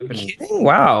been kidding?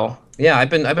 Wow. yeah, I've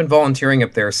been volunteering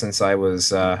up there since I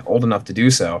was old enough to do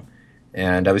so,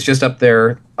 and I was just up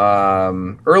there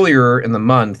earlier in the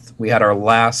month. We had our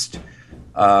last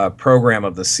program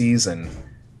of the season.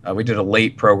 We did a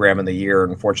late program in the year.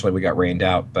 Unfortunately, we got rained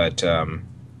out, but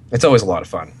it's always a lot of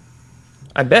fun.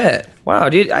 I bet. Wow,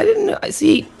 dude. I didn't know.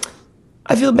 See,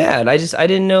 I feel bad. I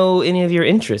didn't know any of your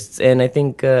interests, and I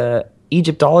think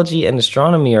Egyptology and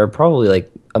astronomy are probably like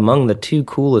among the two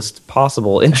coolest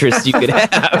possible interests you could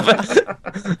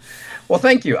have. Well,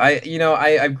 thank you.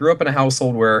 I grew up in a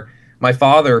household where my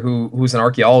father, who's an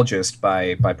archaeologist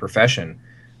by profession,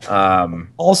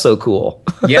 Also cool.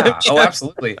 yeah, oh,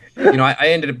 absolutely. I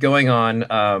ended up going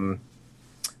on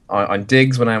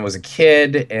digs when I was a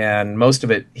kid, and most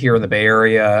of it here in the Bay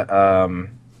Area,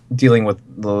 dealing with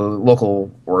the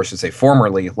local, or I should say,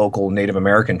 formerly local Native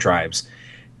American tribes,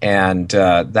 and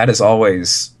that has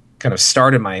always kind of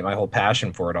started my whole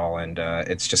passion for it all, and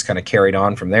it's just kind of carried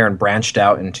on from there and branched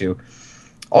out into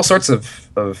all sorts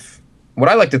of what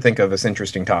I like to think of as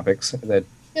interesting topics that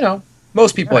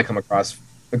most people I come across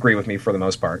agree with me for the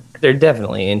most part. They're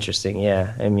definitely interesting.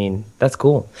 Yeah, I mean that's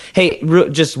cool. Hey,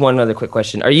 just one other quick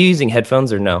question: are you using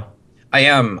headphones or no? I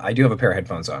am. I do have a pair of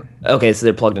headphones on. Okay, so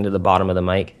they're plugged into the bottom of the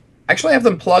mic. Actually, I have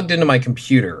them plugged into my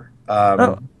computer.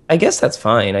 Oh, I guess that's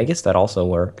fine. I guess that also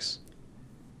works.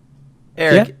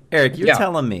 Eric, you're Yeah.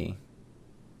 telling me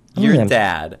Oh, your yeah.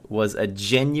 dad was a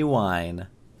genuine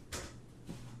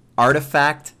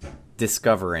artifact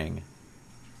discovering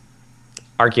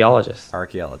Archaeologist.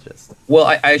 archaeologist. Well,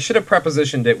 I should have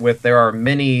prepositioned it with there are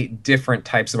many different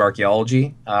types of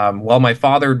archaeology. While my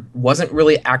father wasn't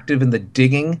really active in the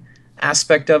digging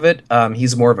aspect of it,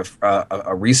 he's more of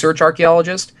a research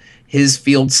archaeologist. His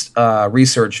field's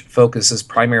research focuses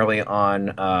primarily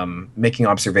on making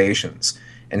observations.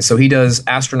 And so he does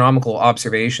astronomical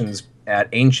observations at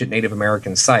ancient Native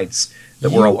American sites that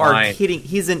were You are aligned. kidding.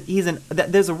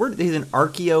 There's a word, he's an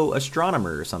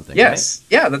archaeoastronomer or something, Yes,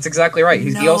 yeah, that's exactly right.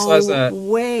 right? He also has a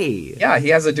way. Yeah, he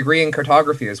has a degree in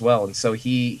cartography as well, and so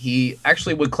he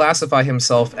actually would classify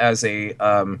himself as a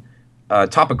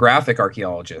topographic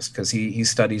archaeologist because he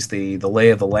studies the lay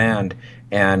of the land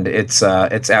and its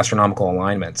astronomical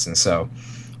alignments, and so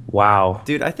Wow.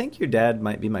 Dude, I think your dad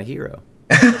might be my hero.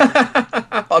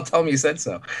 I'll tell him you said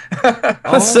so.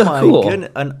 Oh so my cool.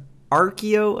 goodness. An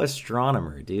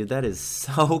archaeoastronomer, dude. That is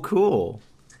so cool.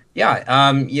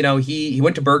 Yeah, he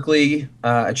went to Berkeley,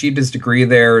 achieved his degree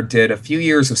there, did a few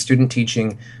years of student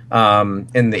teaching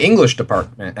in the English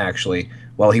department, actually,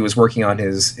 while he was working on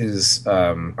his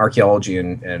archaeology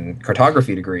and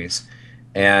cartography degrees.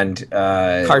 And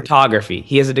Cartography.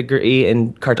 He has a degree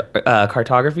in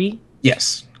cartography,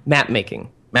 yes, map making.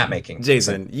 map making.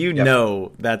 Jason, you Yep.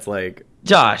 know that's like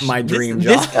Josh, my dream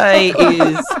this job. guy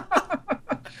is.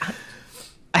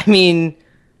 I mean,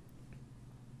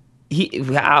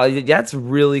 wow, that's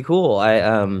really cool.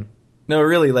 No,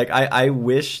 really, like I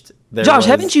wished there Josh, was...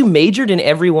 haven't you majored in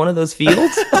every one of those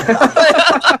fields?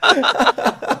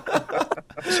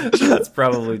 That's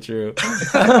probably true.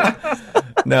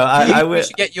 No, I We wish.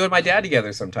 should get you and my dad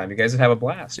together sometime. You guys would have a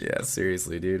blast. Yeah,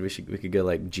 seriously, dude. We could go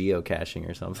like geocaching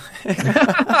or something.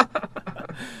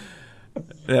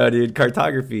 No, dude,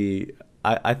 cartography.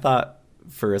 I thought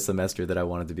for a semester that I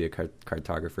wanted to be a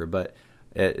cartographer, but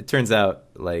it turns out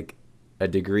like a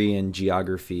degree in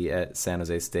geography at San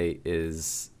Jose State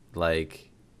is like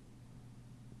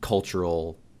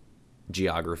cultural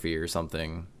geography or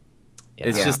something.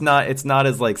 It's Yeah. just not. It's not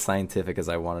as like scientific as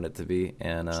I wanted it to be,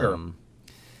 and Sure.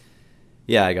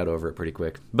 yeah, I got over it pretty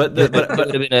quick. But It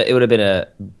would have been a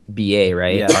BA,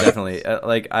 right? yeah, definitely.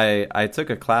 Like I took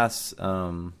a class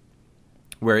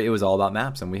where it was all about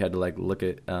maps, and we had to like look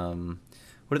at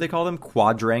what do they call them?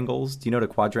 Quadrangles. Do you know what a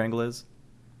quadrangle is?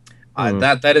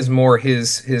 That is more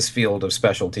his field of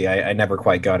specialty. I never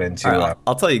quite got into. All right,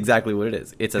 I'll tell you exactly what it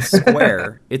is. It's a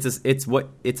square. it's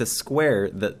a square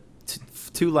that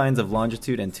two lines of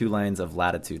longitude and two lines of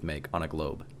latitude make on a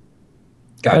globe.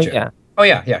 Gotcha. yeah. Oh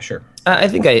yeah, sure. I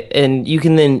think and you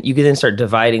can then start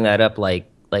dividing that up like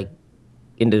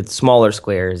into smaller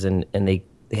squares, and they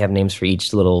have names for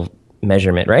each little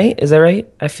measurement, right? Is that right?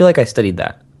 I feel like I studied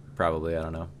that. Probably, I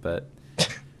don't know, but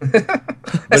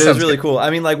it was really cool.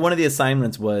 I mean, like one of the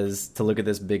assignments was to look at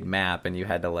this big map, and you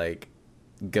had to like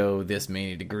go this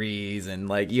many degrees, and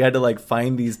like you had to like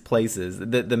find these places.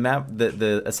 The map,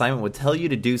 the assignment would tell you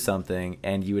to do something,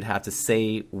 and you would have to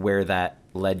say where that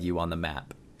led you on the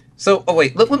map. So, oh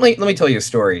wait, let me tell you a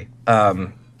story.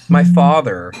 My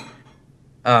father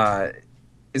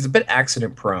is a bit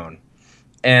accident prone,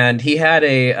 and he had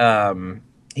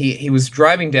he was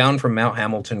driving down from Mount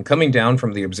Hamilton, coming down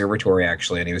from the observatory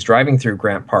actually, and he was driving through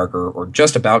Grant Parker, or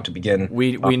just about to begin.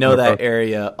 We know that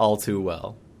area all too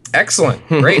well. Excellent,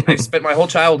 great. I spent my whole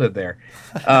childhood there.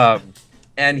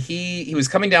 And he was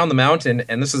coming down the mountain,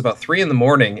 and this was about 3 a.m,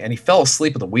 and he fell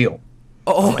asleep at the wheel.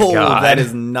 Oh my God. That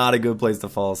is not a good place to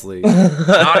fall asleep.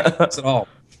 Not a good place at all.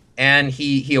 And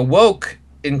he awoke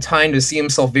in time to see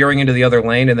himself veering into the other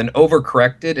lane, and then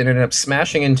overcorrected and ended up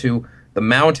smashing into the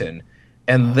mountain,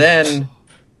 and then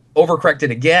overcorrected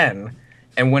again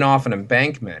and went off an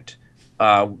embankment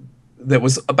that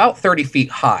was about 30 feet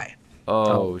high.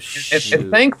 Oh, shit. And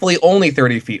thankfully only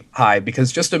 30 feet high,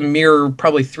 because just a mere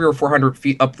probably 300 or 400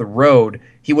 feet up the road,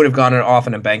 he would have gone off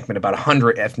an embankment about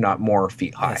 100, if not more,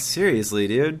 feet high. Yeah, seriously,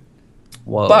 dude.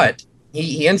 Whoa. But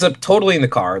he ends up totally in the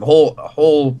car. The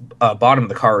whole bottom of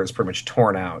the car is pretty much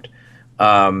torn out.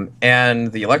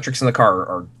 And the electrics in the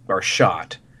car are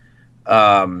shot.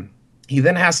 He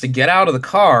then has to get out of the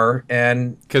car,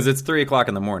 and because it's 3 o'clock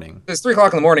in the morning. It's 3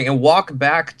 o'clock in the morning, and walk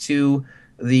back to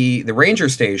the ranger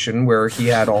station where he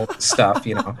had all the stuff,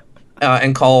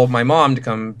 and call my mom to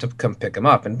come pick him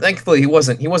up. And thankfully he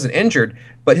wasn't injured,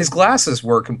 but his glasses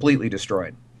were completely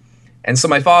destroyed. And so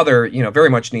my father, very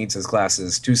much needs his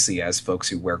glasses to see, as folks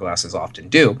who wear glasses often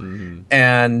do. Mm-hmm.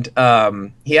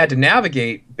 And he had to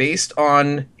navigate based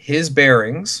on his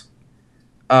bearings,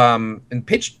 in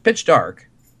pitch dark.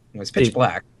 It was pitch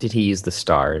black. Did he use the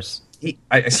stars?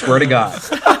 I swear to God.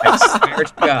 I swear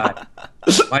to God.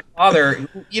 My father,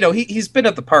 he's been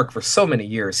at the park for so many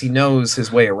years. He knows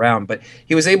his way around, but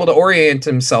he was able to orient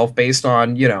himself based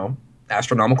on,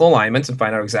 astronomical alignments and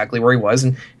find out exactly where he was,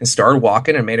 and started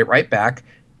walking and made it right back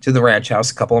to the ranch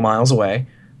house a couple of miles away.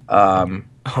 Oh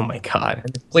my God.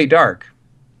 Complete dark.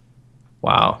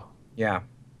 Wow. Yeah.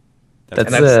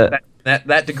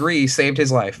 That degree saved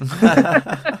his life.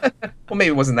 Well, maybe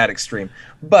it wasn't that extreme,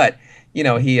 but he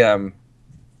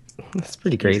that's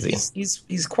pretty crazy.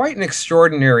 He's quite an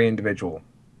extraordinary individual.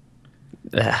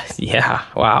 Yeah.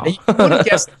 Wow. You wouldn't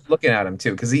guess looking at him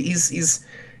too, because he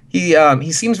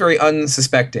seems very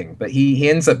unsuspecting, but he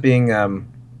ends up being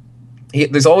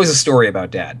there's always a story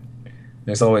about Dad.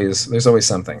 There's always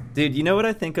something. Dude, you know what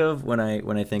I think of when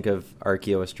I think of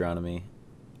archaeoastronomy?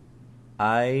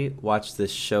 I watched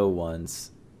this show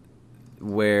once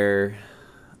where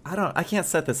I can't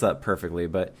set this up perfectly,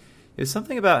 but it was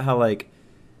something about how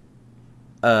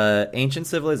ancient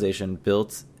civilization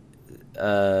built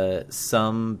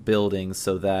some buildings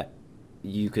so that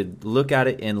you could look at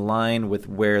it in line with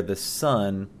where the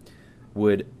sun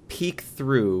would peek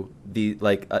through the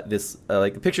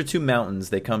picture two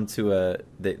mountains. They come to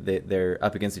they're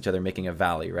up against each other, making a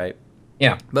valley, right?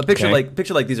 Yeah. But picture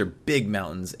these are big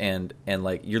mountains, and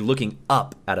you're looking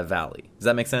up at a valley. Does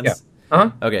that make sense? Yeah.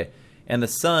 Uh-huh. Okay. And the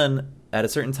sun at a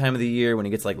certain time of the year, when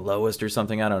it gets lowest or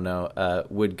something, I don't know,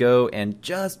 would go and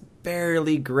just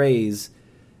barely graze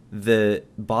the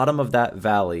bottom of that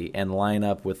valley and line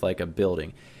up with a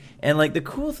building. And the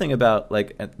cool thing about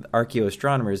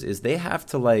archaeoastronomers is they have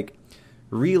to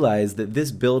realize that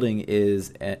this building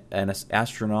is an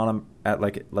astronom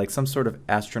at some sort of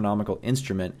astronomical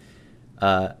instrument,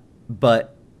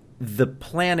 but the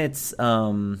planet's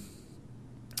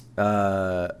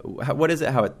what is it?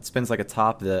 How it spins like a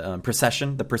top? The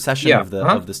precession of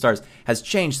the stars has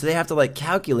changed. So they have to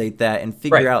calculate that and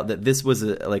figure out that this was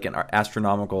an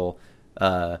astronomical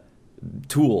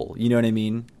tool. You know what I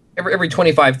mean? Every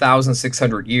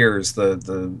 25,600 years,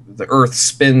 the Earth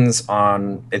spins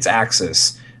on its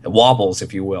axis. It wobbles,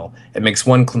 if you will. It makes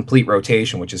one complete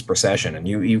rotation, which is precession, and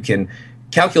you can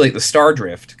calculate the star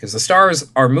drift, because the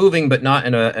stars are moving, but not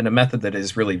in a method that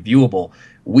is really viewable.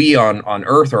 We on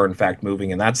Earth are in fact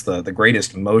moving, and that's the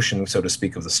greatest motion, so to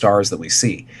speak, of the stars that we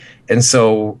see. And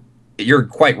so you're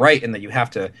quite right in that you have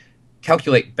to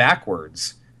calculate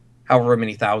backwards however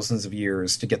many thousands of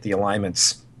years to get the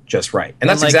alignments just right. And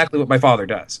that's exactly what my father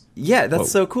does. Yeah, that's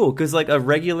so cool, because a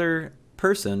regular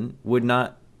person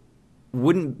wouldn't,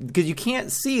 because you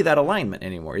can't see that alignment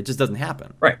anymore. It just doesn't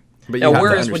happen. Right. But now,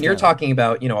 whereas when you're talking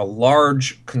about, a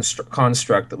large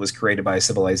construct that was created by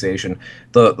civilization,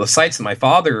 the sites that my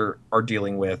father are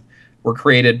dealing with were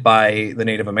created by the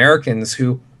Native Americans,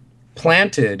 who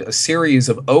planted a series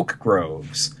of oak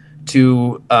groves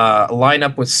to line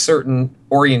up with certain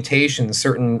orientations,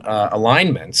 certain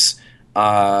alignments,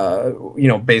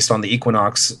 based on the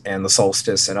equinox and the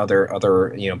solstice and other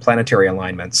planetary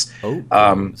alignments.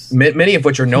 Many of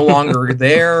which are no longer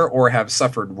there, or have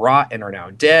suffered rot and are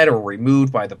now dead, or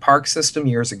removed by the park system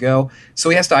years ago. So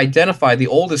he has to identify the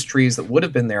oldest trees that would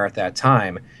have been there at that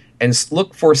time, and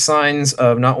look for signs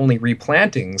of not only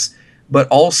replantings, but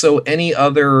also any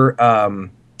other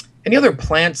any other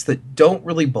plants that don't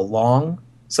really belong,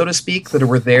 so to speak, that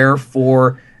were there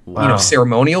for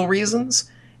ceremonial reasons.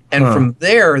 And from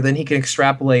there, then he can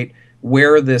extrapolate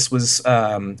where this was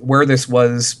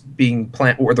being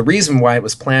planted, or the reason why it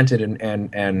was planted,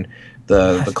 and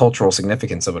the cultural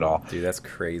significance of it all. Dude, that's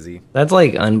crazy. That's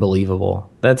like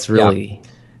unbelievable. That's really. Yeah.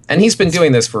 And he's been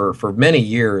doing this for many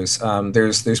years.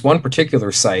 There's one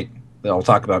particular site that I'll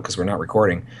talk about because we're not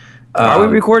recording. Are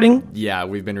we recording? Yeah,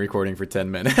 we've been recording for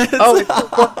 10 minutes.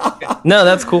 No,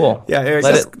 that's cool. Yeah, Eric,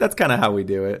 that's kind of how we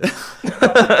do it.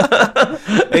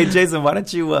 Hey, Jason, why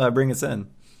don't you bring us in? In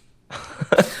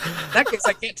that case,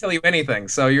 I can't tell you anything.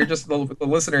 So you're just the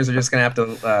listeners are just going to have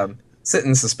to sit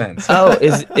in suspense. Oh,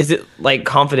 is it like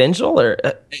confidential or?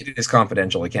 It is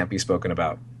confidential. It can't be spoken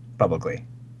about publicly.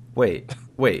 Wait.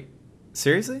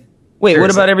 Seriously? Wait,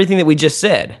 what about everything that we just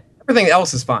said? Everything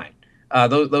else is fine.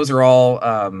 Those are all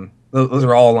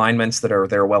alignments that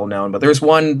are well known. But there's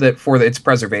one that for its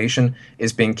preservation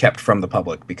is being kept from the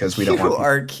public because we don't want. You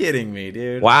are kidding me,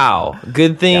 dude. Wow.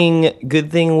 Good thing. Yeah.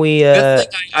 Good thing we.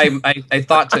 Good thing I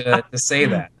thought to say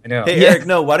that. I know. Hey, Eric,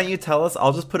 no. Why don't you tell us?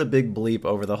 I'll just put a big bleep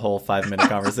over the whole 5-minute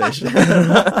conversation.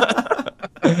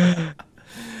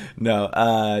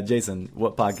 No, Jason,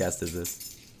 what podcast is this?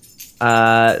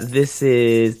 This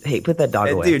is. Hey, put that dog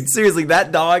away, dude. Seriously,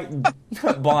 that dog,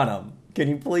 Bonham. Can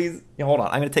you please hold on?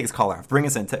 I'm gonna take his collar off. Bring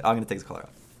us in. I'm gonna take his collar off.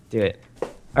 Do it.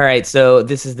 All right. So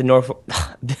this is the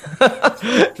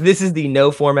this is the No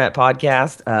Format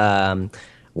podcast,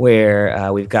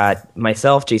 where we've got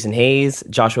myself, Jason Hayes,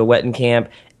 Joshua Wettenkamp,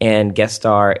 and guest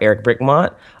star Eric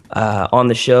Brickmont on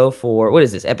the show for what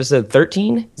is this, episode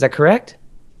 13? Is that correct?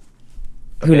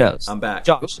 Okay, who knows? I'm back.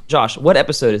 Josh, what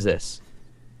episode is this?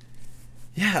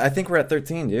 Yeah, I think we're at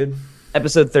 13, dude.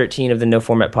 Episode 13 of the No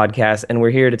Format podcast, and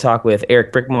we're here to talk with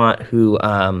Eric Brickmont, who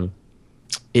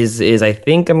is I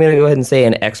think I'm going to go ahead and say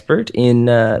an expert in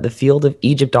the field of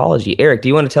Egyptology. Eric, do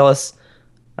you want to tell us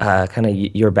kind of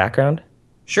your background?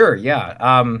 Sure. Yeah.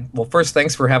 Well, first,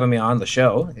 thanks for having me on the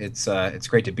show. It's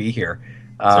great to be here.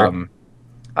 I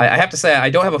have to say I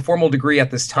don't have a formal degree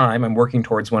at this time. I'm working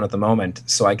towards one at the moment,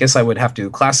 so I guess I would have to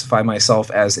classify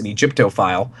myself as an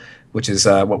Egyptophile, which is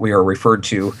what we are referred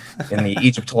to in the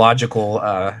Egyptological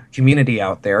community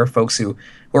out there. Folks who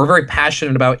are very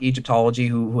passionate about Egyptology,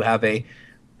 who have a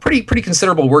pretty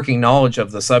considerable working knowledge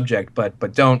of the subject,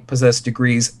 but don't possess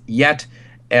degrees yet,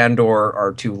 and or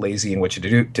are too lazy in which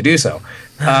to do so.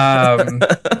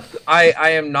 I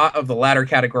am not of the latter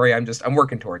category. I'm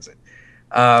working towards it.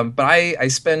 But I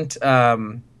spent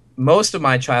most of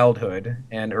my childhood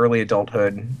and early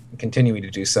adulthood, continuing to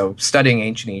do so, studying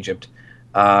ancient Egypt.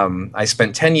 I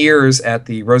spent 10 years at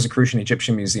the Rosicrucian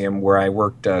Egyptian Museum, where I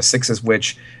worked 6 as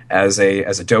as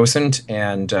a docent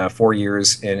and 4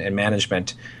 years in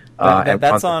management.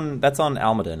 That's on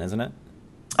Almaden, isn't it?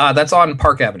 That's on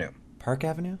Park Avenue. Park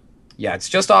Avenue? Yeah, it's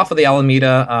just off of the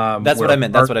Alameda. That's what I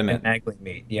meant. That's what I meant.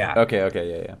 Meet. Yeah.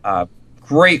 Okay. Yeah.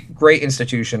 Great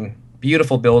institution.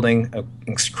 Beautiful building,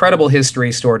 incredible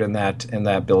history stored in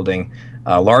that building.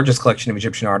 Largest collection of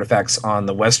Egyptian artifacts on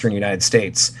the Western United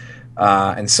States.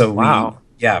 And so I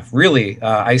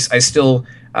still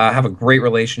have a great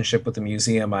relationship with the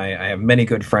museum. I have many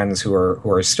good friends who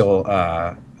are still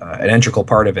an integral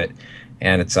part of it,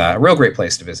 and it's a real great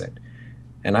place to visit.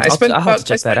 And I spent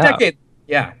a decade.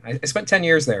 Yeah, I spent 10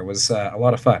 years there. It was a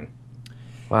lot of fun.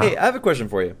 Wow. Hey, I have a question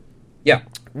for you. Yeah.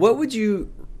 What would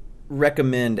you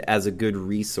recommend as a good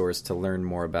resource to learn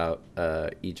more about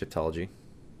Egyptology?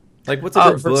 Like, what's a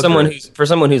good book for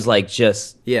someone who's like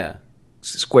just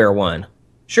square one?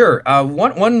 Sure.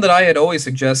 One that I had always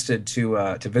suggested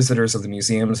to visitors of the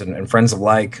museums and friends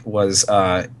alike was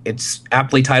it's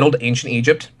aptly titled Ancient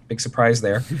Egypt. Big surprise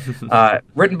there.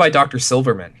 Written by Dr.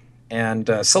 Silverman. And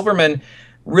Silverman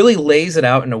really lays it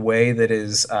out in a way that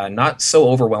is not so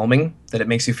overwhelming that it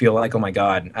makes you feel like, oh my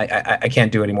God, I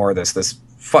can't do any more of this. This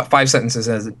 5 sentences,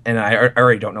 and I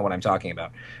already don't know what I'm talking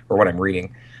about or what I'm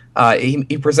reading.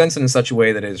 He presents it in such a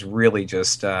way that is really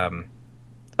just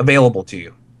available to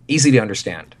you, easy to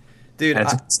understand. Dude, and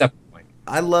it's a step point.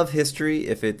 I love history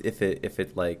if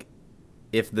the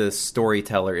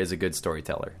storyteller is a good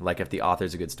storyteller, like if the author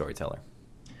is a good storyteller.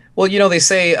 Well, they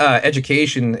say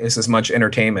education is as much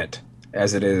entertainment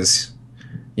as it is,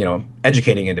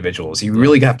 educating individuals. You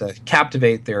really have to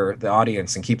captivate the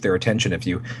audience and keep their attention if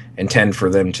you intend for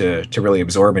them to really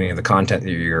absorb any of the content that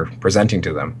you're presenting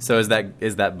to them. So is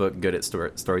that book good at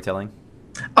storytelling?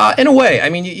 In a way. I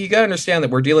mean, you got to understand that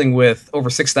we're dealing with over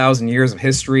 6,000 years of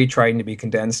history trying to be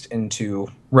condensed into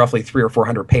roughly 300 or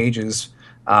 400 pages.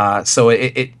 So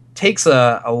it takes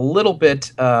a little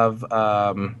bit of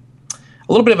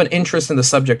an interest in the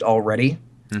subject already.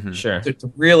 Sure.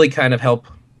 to really kind of help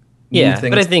move things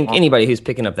but I think along. anybody who's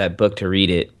picking up that book to read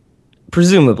it,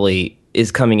 presumably,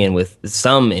 is coming in with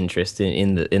some interest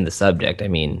in the subject. I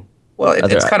mean, Well,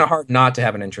 other it's kind of hard not to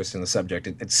have an interest in the subject.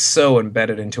 It's so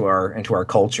embedded into our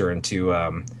culture, into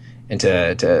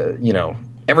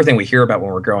everything we hear about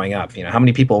when we're growing up. How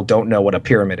many people don't know what a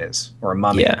pyramid is or a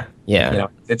mummy? Yeah.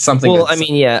 It's something. Well, I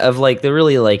mean, of like the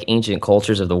really like ancient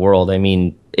cultures of the world. I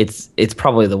mean, it's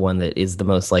probably the one that is the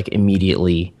most like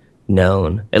immediately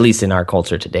known, at least in our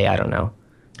culture today. I don't know.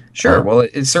 Sure. Well,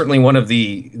 it's certainly one of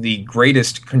the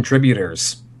greatest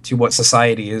contributors to what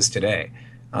society is today.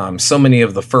 So many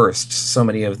of the firsts, so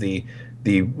many of the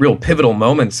real pivotal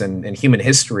moments in human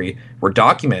history were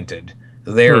documented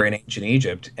there in ancient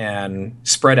Egypt and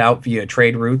spread out via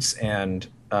trade routes and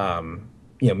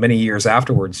many years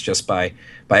afterwards just by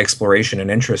exploration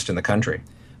and interest in the country.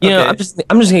 I'm just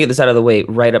gonna get this out of the way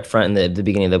right up front in the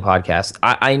beginning of the podcast.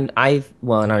 I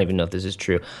don't even know if this is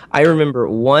true. I remember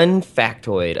one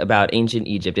factoid about ancient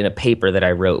Egypt in a paper that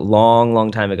I wrote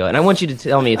long time ago, and I want you to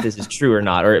tell me if this is true or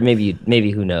not, or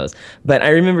maybe who knows. But I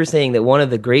remember saying that one of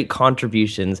the great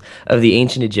contributions of the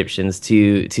ancient Egyptians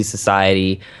to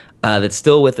society that's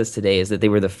still with us today is that they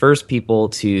were the first people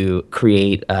to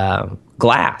create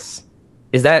glass.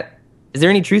 Is there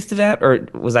any truth to that, or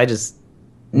was I just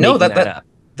No, making that up?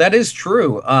 That is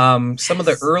true. Some of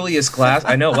the earliest glass,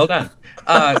 I know, well done.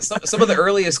 Some of the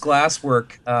earliest glass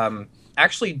work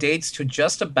actually dates to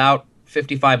just about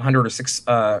 5,500 or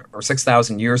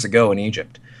 6,000 years ago in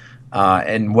Egypt,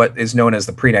 and what is known as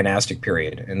the pre-dynastic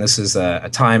period. And this is a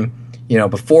time,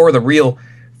 before the real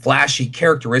flashy,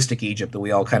 characteristic Egypt that we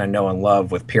all kind of know and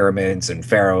love, with pyramids and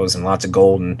pharaohs and lots of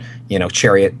gold and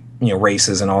chariot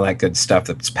races and all that good stuff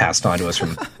that's passed on to us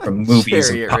from movies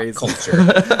and pop culture.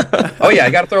 Oh yeah,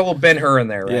 I got to throw a little Ben-Hur in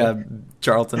there, right? Yeah,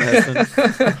 Charlton Heston.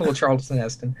 A little Charlton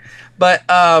Heston. But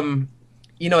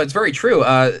it's very true.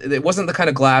 It wasn't the kind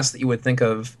of glass that you would think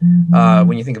of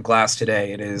when you think of glass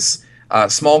today. It is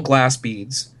small glass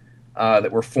beads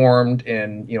that were formed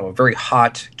in a very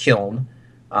hot kiln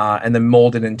and then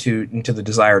molded into the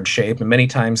desired shape. And many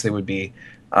times they would be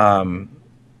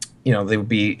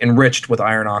enriched with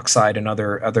iron oxide and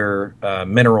other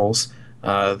minerals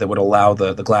that would allow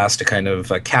the glass to kind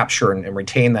of capture and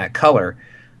retain that color.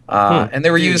 And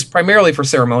they were used primarily for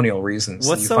ceremonial reasons.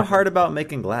 What's so hard about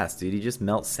making glass, dude? You just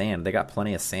melt sand. They got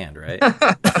plenty of sand, right? Well,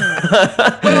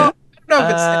 I don't know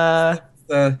if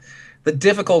it's the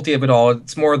difficulty of it all.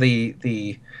 It's more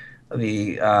the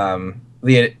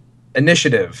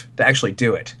initiative to actually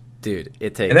do it. Dude,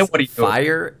 it takes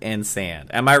fire and sand.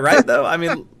 Am I right, though? I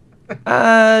mean...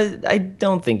 I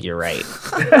don't think you're right.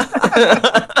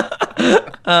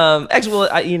 Actually,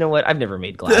 well, you know what? I've never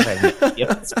made glass. I have no idea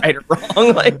if it's right or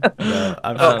wrong.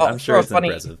 I'm sure it's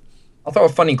impressive. I'll throw a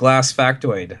funny glass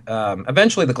factoid.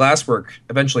 Eventually, the glasswork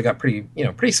got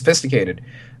pretty sophisticated,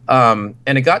 and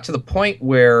it got to the point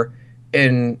where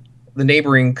in the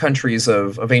neighboring countries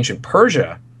of ancient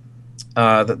Persia,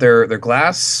 that their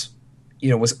glass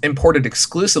was imported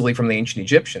exclusively from the ancient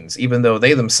Egyptians, even though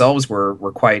they themselves were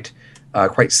quite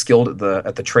skilled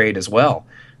at the trade as well.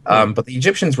 But the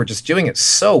Egyptians were just doing it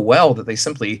so well that they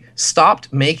simply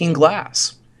stopped making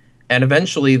glass, and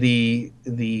eventually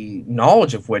the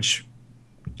knowledge of which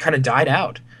kind of died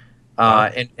out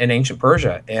in ancient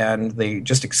Persia, and they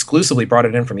just exclusively brought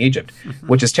it in from Egypt,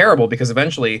 which is terrible because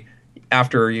eventually,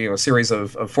 after a series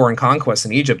of foreign conquests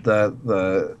in Egypt,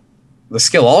 the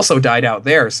skill also died out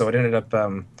there, so it ended up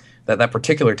that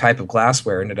particular type of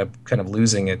glassware ended up kind of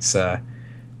losing its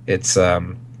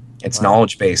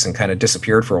knowledge base and kind of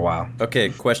disappeared for a while. Okay,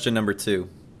 question number 2.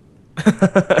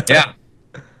 Yeah,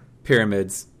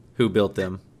 pyramids. Who built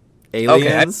them?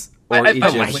 Aliens or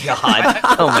Egyptians? Oh my god!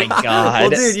 Oh my god! Well,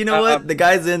 dude, you know what? The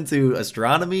guy's into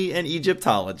astronomy and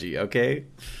Egyptology. Okay.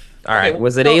 All right.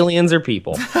 Was it aliens or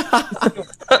people?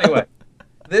 Anyway,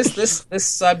 this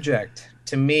subject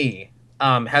to me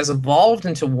has evolved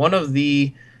into one of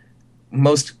the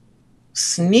most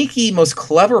sneaky, most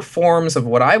clever forms of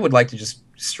what I would like to just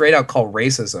straight out call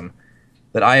racism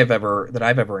that I've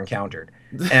ever encountered,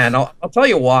 and I'll tell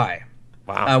you why.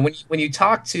 Wow. When you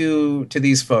talk to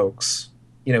these folks,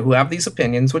 who have these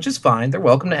opinions, which is fine, they're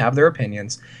welcome to have their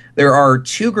opinions. There are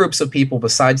two groups of people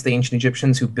besides the ancient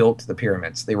Egyptians who built the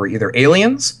pyramids. They were either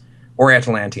aliens or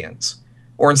Atlanteans,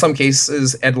 or in some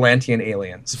cases, Atlantean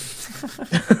aliens.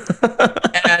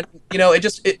 And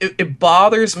it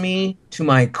bothers me to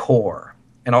my core,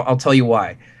 and I'll tell you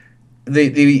why.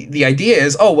 The idea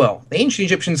is, the ancient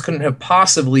Egyptians couldn't have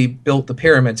possibly built the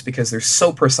pyramids because they're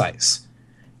so precise.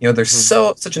 They're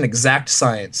such an exact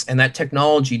science, and that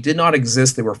technology did not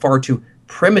exist. They were far too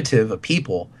primitive a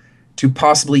people to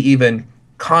possibly even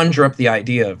conjure up the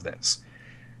idea of this.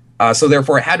 So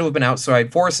therefore, it had to have been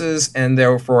outside forces, and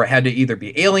therefore it had to either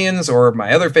be aliens or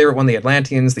my other favorite one, the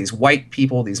Atlanteans, these white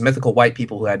people, these mythical white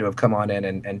people who had to have come on in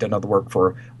and done all the work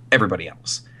for everybody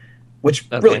else, which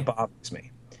really bothers me.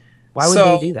 Why would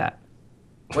they do that?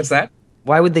 What's that?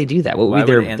 Why would they do that? What would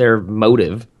be their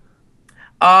motive?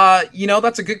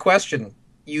 That's a good question.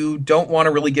 You don't want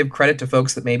to really give credit to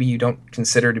folks that maybe you don't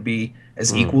consider to be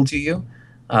as equal to you.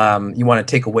 You want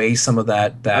to take away some of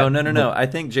that. Oh, no. I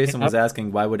think Jason was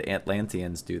asking, why would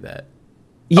Atlanteans do that?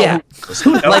 Yeah.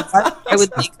 Like, why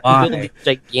would they build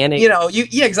gigantic...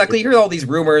 Yeah, exactly. You hear all these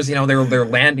rumors, they're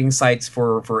landing sites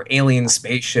for alien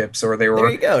spaceships, or they were...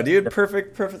 There you go, dude.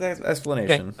 Perfect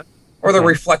explanation. Okay. Or the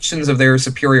reflections of their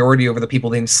superiority over the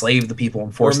people. They enslaved the people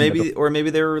and forced them to... Or maybe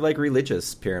they were like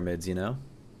religious pyramids,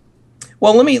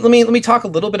 Well, let me talk a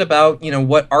little bit about,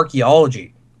 what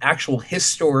archaeology, actual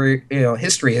history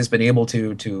has been able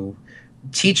to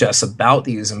teach us about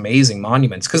these amazing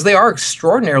monuments, because they are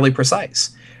extraordinarily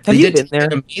precise. Have you been there?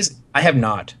 I have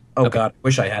not. Oh, okay. God, I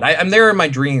wish I had. I'm there in my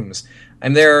dreams.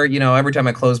 I'm there, every time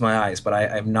I close my eyes, but I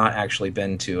have not actually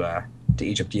been to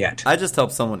Egypt yet. I just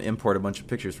helped someone import a bunch of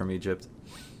pictures from Egypt.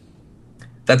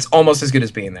 That's almost as good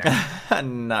as being there.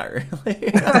 Not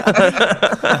really.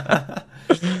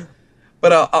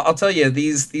 But I'll tell you,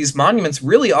 these monuments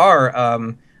really are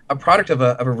a product of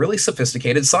a really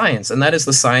sophisticated science, and that is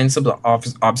the science of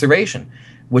observation,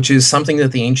 which is something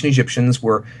that the ancient Egyptians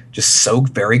were just so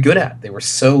very good at. They were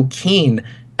so keen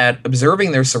at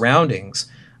observing their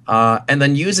surroundings, and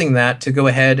then using that to go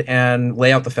ahead and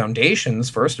lay out the foundations,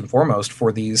 first and foremost,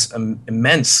 for these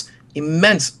immense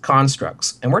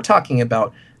constructs. And we're talking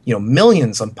about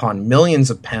millions upon millions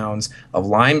of pounds of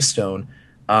limestone,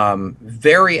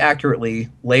 very accurately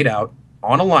laid out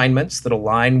on alignments that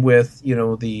align with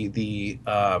the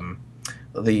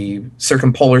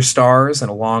circumpolar stars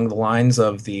and along the lines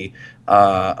of the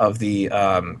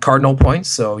cardinal points.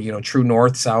 So true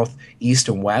north, south, east,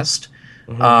 and west.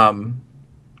 Mm-hmm.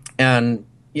 And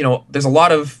there's a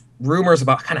lot of rumors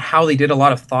about kind of how they did, a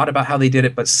lot of thought about how they did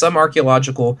it, but some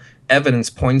archaeological evidence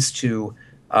points to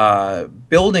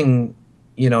building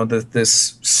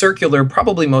this circular,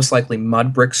 probably most likely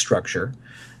mud brick structure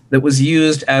that was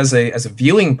used as a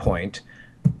viewing point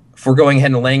for going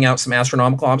ahead and laying out some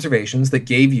astronomical observations that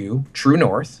gave you true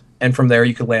north, and from there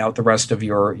you could lay out the rest of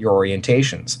your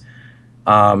orientations.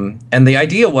 And the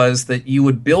idea was that you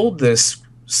would build this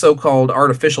so-called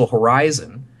artificial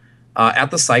horizon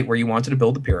at the site where you wanted to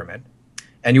build the pyramid,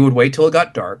 and you would wait till it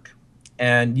got dark,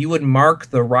 and you would mark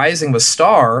the rising of a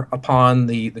star upon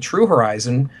the true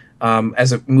horizon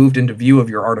as it moved into view of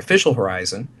your artificial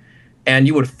horizon, and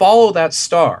you would follow that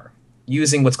star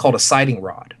using what's called a sighting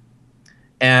rod.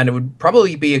 And it would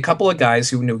probably be a couple of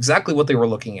guys who knew exactly what they were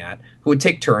looking at, who would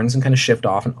take turns and kind of shift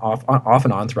off and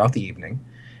on throughout the evening,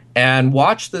 and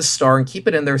watch this star and keep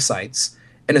it in their sights.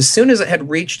 And as soon as it had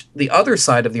reached the other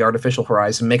side of the artificial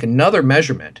horizon, make another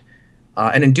measurement.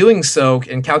 And in doing so,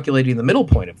 and calculating the middle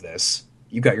point of this,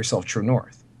 you got yourself true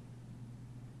north.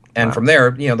 And wow. From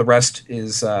there, the rest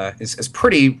is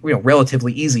pretty,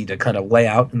 relatively easy to kind of lay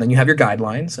out, and then you have your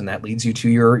guidelines, and that leads you to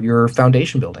your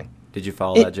foundation building. Did you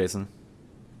follow that, Jason?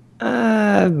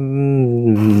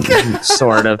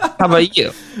 Sort of. How about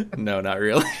you? No, not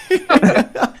really.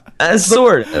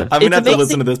 Sort of. I'm gonna have to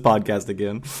listen to this podcast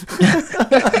again.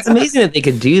 It's amazing that they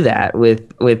could do that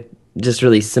with just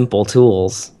really simple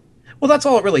tools. Well, that's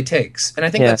all it really takes, and I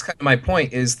think that's kind of my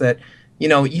point. Is that you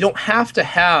don't have to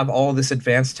have all this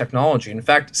advanced technology. In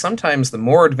fact, sometimes the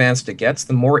more advanced it gets,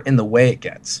 the more in the way it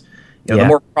gets. The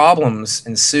more problems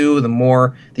ensue, the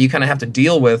more that you kind of have to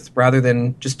deal with, rather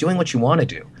than just doing what you want to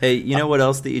do. Hey, you know what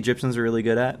else the Egyptians are really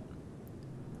good at?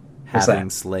 Having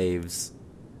slaves.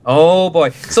 Oh boy!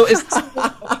 So it's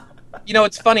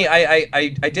it's funny.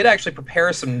 I did actually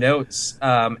prepare some notes,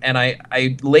 and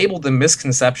I labeled them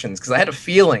misconceptions because I had a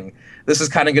feeling this is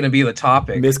kind of going to be the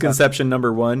topic. Misconception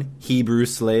number 1: Hebrew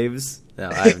slaves. No,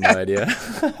 I have no idea.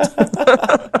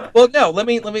 Well, no. Let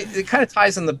me. It kind of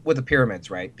ties in with the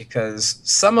pyramids, right? Because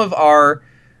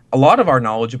a lot of our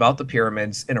knowledge about the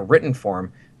pyramids in a written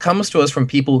form comes to us from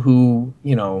people who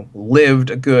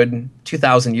lived a good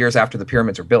 2,000 years after the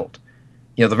pyramids were built.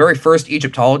 The very first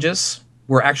Egyptologists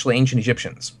were actually ancient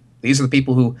Egyptians. These are the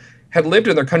people who had lived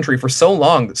in their country for so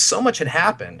long that so much had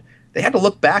happened. They had to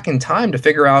look back in time to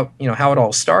figure out, how it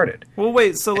all started. Well,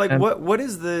 wait. So, what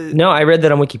is the? No, I read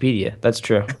that on Wikipedia. That's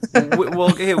true. Well,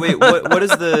 okay, wait. What is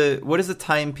the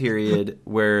time period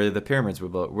where the pyramids were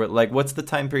built? What's the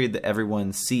time period that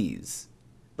everyone sees?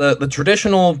 The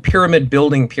traditional pyramid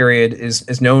building period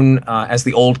is known as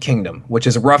the Old Kingdom, which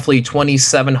is roughly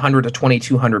 2700 to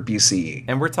 2200 BCE.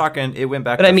 And we're talking, it went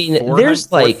back But to I mean,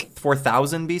 there's like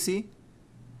 4,000 BC?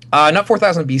 Not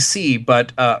 4000 BC,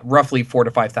 but roughly 4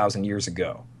 to 5000 years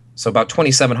ago. So about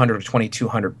 2700 to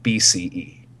 2200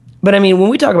 BCE. But I mean, when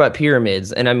we talk about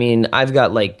pyramids, and I mean, I've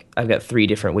got 3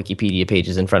 different Wikipedia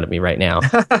pages in front of me right now.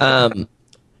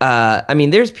 I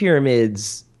mean, there's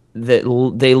pyramids that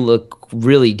they look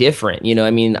really different. You know,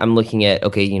 I mean, I'm looking at,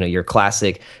 okay, you know, your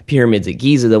classic pyramids at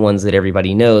Giza, the ones that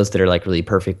everybody knows that are like really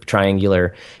perfect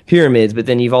triangular pyramids. But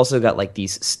then you've also got like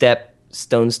these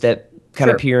stone step kind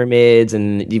of pyramids,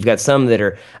 and you've got some that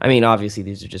are, I mean, obviously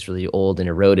these are just really old and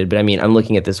eroded. But I mean, I'm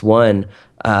looking at this one,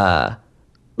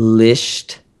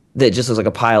 Lisht, that just looks like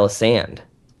a pile of sand.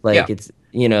 Like it's,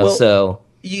 you know, well, so...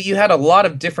 You had a lot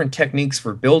of different techniques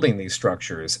for building these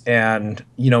structures. And,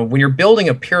 you know, when you're building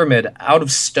a pyramid out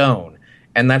of stone,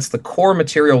 and that's the core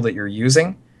material that you're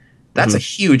using, that's a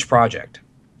huge project.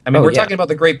 I mean, we're talking about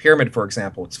the Great Pyramid, for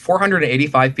example. It's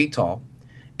 485 feet tall.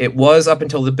 It was, up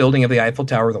until the building of the Eiffel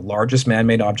Tower, the largest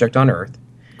man-made object on Earth.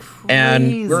 Crazy.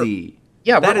 And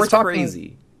we're talking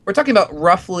crazy. We're talking about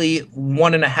roughly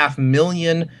 1.5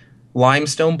 million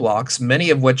limestone blocks, many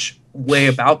of which weigh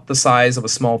about the size of a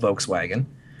small Volkswagen.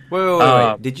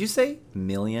 Wait. Did you say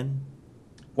million?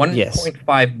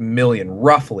 1.5 million,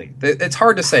 roughly. It's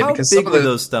hard to say because how big some of were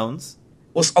those stones?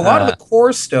 Well, a lot of the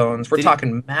core stones, we're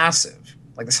talking massive,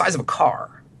 like the size of a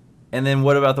car. And then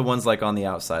what about the ones like on the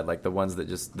outside, like the ones that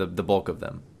just the bulk of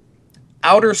them?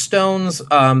 Outer stones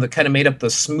that kind of made up the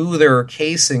smoother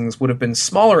casings would have been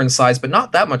smaller in size, but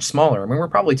not that much smaller. I mean, we're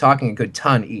probably talking a good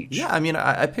ton each. Yeah, I mean,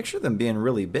 I picture them being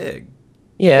really big.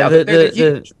 Yeah,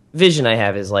 the vision I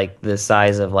have is like the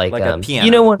size of like a piano.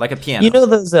 You know what? Like a piano. You know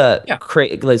those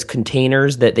those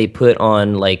containers that they put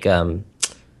on like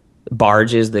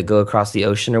barges that go across the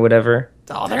ocean or whatever?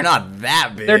 Oh, they're not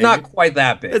that big. They're not quite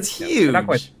that big. It's huge. They're not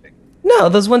quite big. No,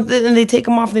 those ones, and they take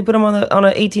them off and they put them on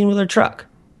an 18-wheeler truck.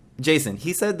 Jason,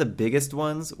 he said the biggest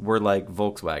ones were like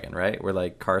Volkswagen, right? Were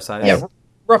like car size. Yeah,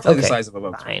 roughly the size of a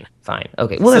Volkswagen. Fine.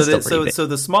 Okay. Well, that's still pretty big. So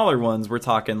the smaller ones, we're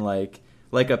talking like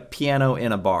a piano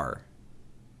in a bar.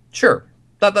 Sure.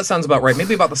 That sounds about right.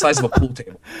 Maybe about the size of a pool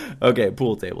table. Okay,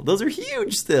 pool table. Those are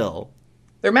huge still.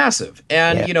 They're massive.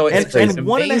 And, you know, it's and an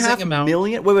 1.5 amount.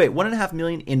 million? Wait, 1.5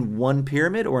 million in one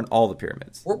pyramid or in all the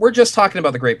pyramids? We're just talking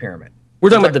about the Great Pyramid. We're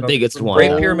talking about the biggest one.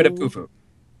 Great Pyramid of Khufu.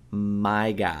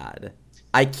 My God.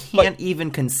 I can't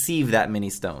even conceive that many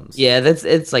stones. Yeah,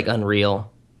 it's like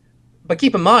unreal. But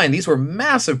keep in mind, these were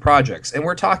massive projects. And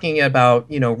we're talking about,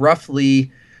 you know,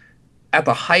 roughly, at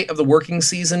the height of the working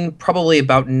season, probably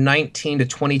about 19 to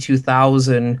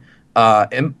 22,000,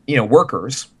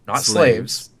 workers, not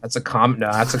slaves. That's a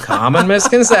common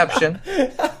misconception.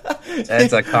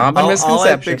 That's a common misconception. All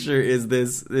I picture is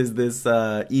this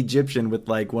Egyptian with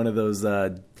like one of those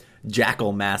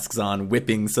jackal masks on,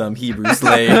 whipping some Hebrew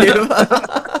slave.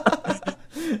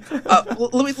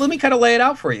 Let me kind of lay it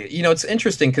out for you. You know, it's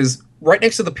interesting because right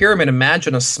next to the pyramid,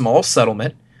 imagine a small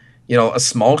settlement. You know, a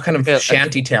small kind of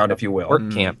shanty town, if you will.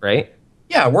 Work camp, right?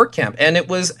 Yeah, work camp. And it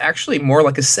was actually more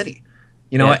like a city.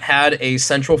 You know, it had a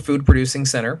central food producing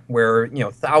center where, you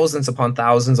know, thousands upon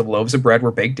thousands of loaves of bread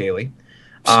were baked daily.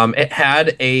 It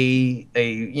had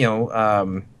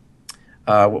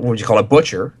what would you call a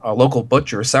butcher, a local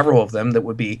butcher, several of them that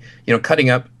would be, you know, cutting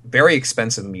up very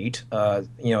expensive meat, something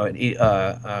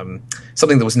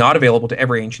that was not available to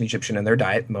every ancient Egyptian in their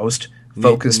diet. Most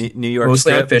focused New York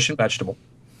mostly strip. on fish and vegetable.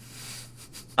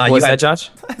 What's that,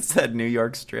 Josh? I said New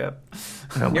York strip.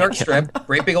 New York strip,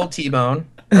 great big old T-bone,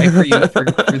 right for you, for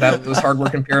those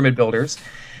hardworking pyramid builders.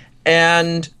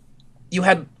 And you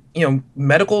had, you know,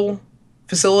 medical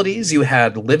facilities, you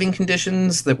had living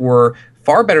conditions that were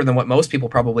far better than what most people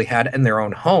probably had in their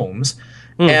own homes.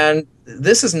 And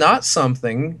this is not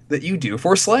something that you do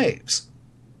for slaves.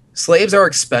 Slaves are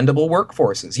expendable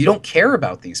workforces. You don't care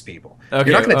about these people. Okay,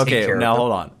 You're not going to take care of them. Now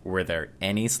hold on. Were there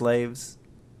any slaves?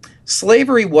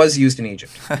 Slavery was used in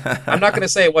Egypt. I'm not going to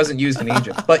say it wasn't used in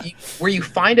Egypt, but where you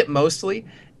find it mostly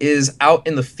is out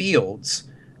in the fields,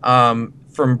 from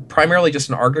primarily just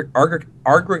an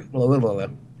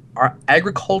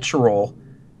agricultural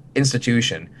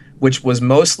institution, which was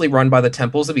mostly run by the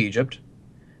temples of Egypt.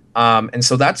 And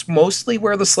so that's mostly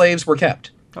where the slaves were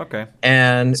kept. Okay.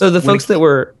 And so the folks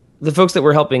that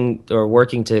were helping or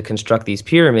working to construct these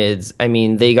pyramids, I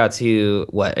mean, they got to,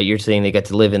 what you're saying, they got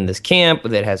to live in this camp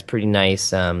that has pretty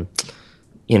nice,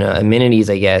 amenities,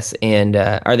 I guess. And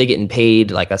are they getting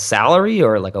paid like a salary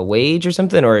or like a wage or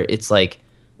something? Or it's like,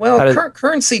 Well, How did-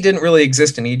 currency didn't really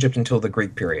exist in Egypt until the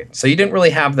Greek period, so you didn't really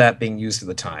have that being used at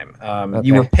the time.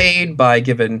 You were Okay. paid by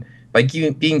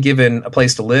being given a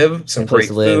place to live, some A place great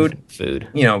to live, food,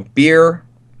 food. beer.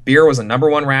 Beer was a number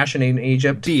one ration in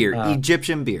Egypt. Beer,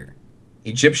 Egyptian beer.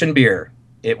 Egyptian beer.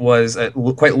 It was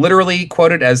quite literally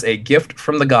quoted as a gift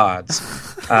from the gods.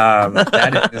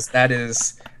 That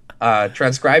is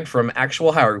transcribed from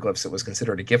actual hieroglyphs. It was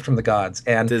considered a gift from the gods.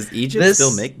 And Does Egypt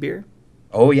still make beer?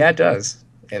 Oh yeah, it does.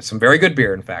 It's some very good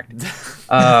beer, in fact. Did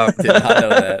not know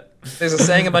that. There's a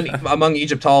saying among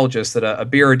Egyptologists that a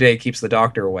beer a day keeps the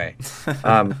doctor away.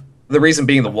 The reason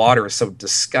being the water is so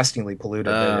disgustingly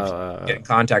polluted that if you get in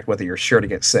contact with it, you're sure to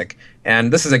get sick.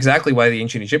 And this is exactly why the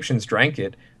ancient Egyptians drank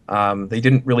it. They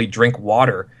didn't really drink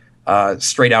water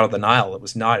straight out of the Nile. It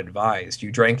was not advised.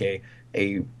 You drank a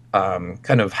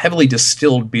kind of heavily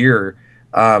distilled beer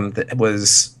that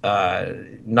was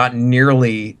not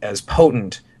nearly as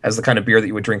potent as the kind of beer that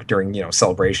you would drink during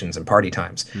celebrations and party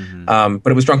times. But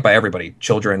it was drunk by everybody: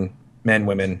 children, men,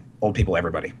 women, old people,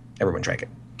 everybody. Everyone drank it.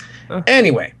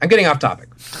 Anyway, I'm getting off topic.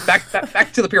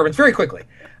 Back to the pyramids very quickly.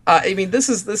 I mean,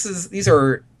 these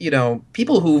are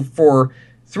people who for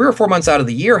 3 or 4 months out of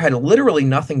the year had literally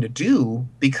nothing to do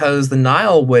because the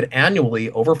Nile would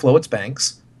annually overflow its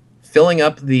banks, filling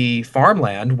up the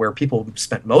farmland where people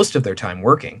spent most of their time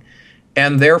working,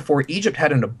 and therefore Egypt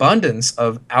had an abundance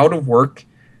of out of work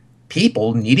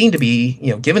people needing to be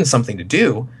given something to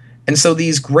do, and so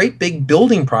these great big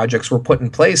building projects were put in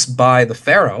place by the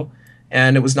pharaoh.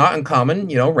 And it was not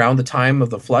uncommon, around the time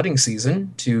of the flooding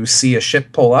season to see a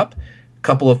ship pull up, a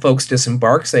couple of folks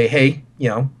disembark, say, hey,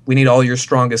 we need all your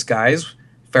strongest guys.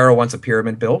 Pharaoh wants a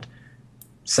pyramid built.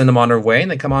 Send them on their way, and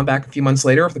they come on back a few months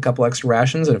later with a couple extra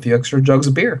rations and a few extra jugs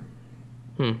of beer.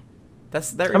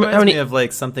 That reminds me of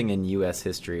like something in U.S.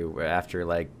 history where after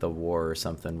like the war or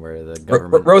something where the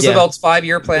government... Roosevelt's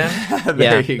 5-year plan.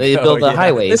 Yeah, they built the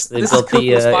highways. This built Cook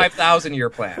was 5,000-year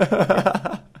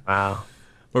plan. Wow.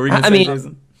 What were you gonna say,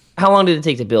 Jason? How long did it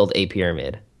take to build a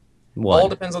pyramid? All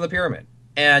depends on the pyramid.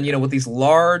 And, with these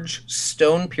large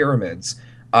stone pyramids,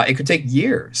 it could take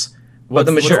years. But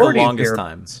the majority what's the longest of time?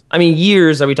 pyramids... I mean,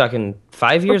 years, are we talking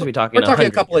 5 years? Are we talking We're talking a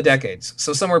 100 couple of decades.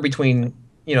 So somewhere between,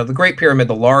 the Great Pyramid,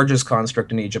 the largest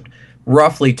construct in Egypt,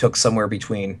 roughly took somewhere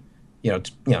between,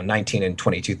 19 and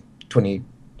 20...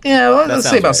 Yeah, let's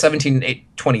say about right. 17,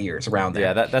 20 years, around there.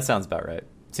 Yeah, that sounds about right.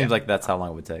 Seems like that's how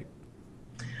long it would take.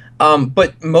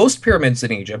 But most pyramids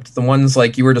in Egypt, the ones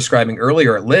like you were describing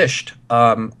earlier at Lisht,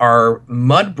 are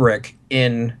mud brick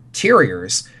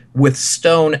interiors with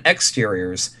stone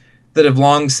exteriors that have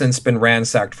long since been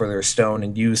ransacked for their stone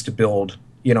and used to build,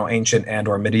 ancient and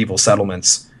or medieval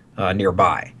settlements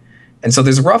nearby. And so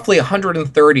there's roughly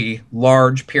 130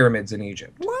 large pyramids in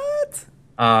Egypt. What?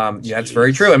 Yeah, it's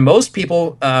very true. And most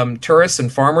people, tourists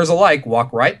and farmers alike,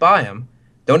 walk right by them,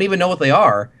 don't even know what they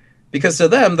are, because to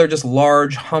them they're just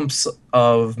large humps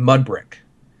of mud brick.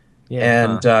 Yeah,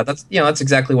 and that's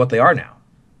exactly what they are now.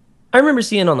 I remember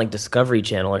seeing on like Discovery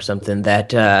Channel or something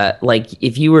that like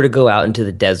if you were to go out into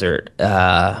the desert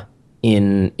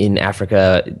in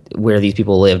Africa where these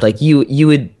people lived, like you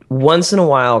would once in a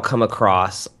while come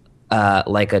across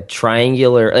like a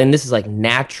triangular, and this is like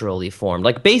naturally formed,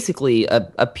 like basically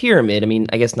a pyramid. I mean,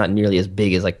 I guess not nearly as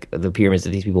big as like the pyramids that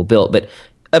these people built, but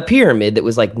a pyramid that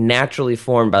was like naturally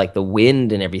formed by like the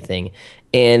wind and everything.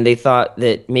 And they thought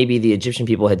that maybe the Egyptian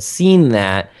people had seen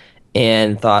that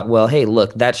and thought, well, hey,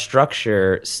 look, that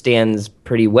structure stands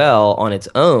pretty well on its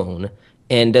own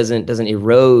and doesn't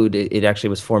erode. It actually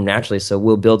was formed naturally, so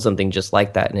we'll build something just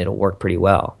like that and it'll work pretty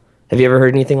well. Have you ever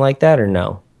heard anything like that or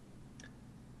no?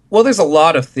 Well, there's a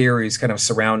lot of theories kind of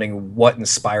surrounding what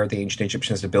inspired the ancient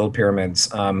Egyptians to build pyramids.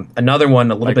 Another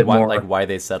one, a little bit more... Like why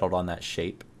they settled on that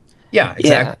shape? Yeah,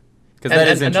 exactly. Because that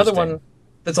is another interesting. one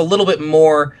that's a little bit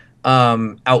more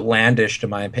outlandish, to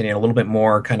my opinion, a little bit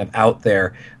more kind of out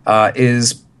there,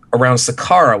 is around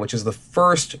Saqqara, which is the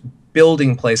first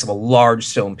building place of a large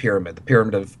stone pyramid, the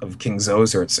pyramid of King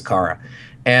Zoser at Saqqara.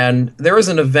 And there is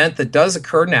an event that does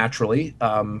occur naturally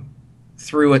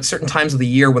through at certain times of the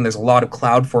year when there's a lot of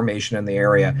cloud formation in the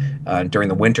area during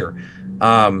the winter.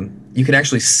 You can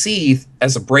actually see,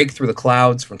 as a break through the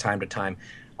clouds from time to time,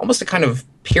 almost a kind of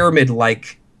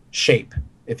pyramid-like shape,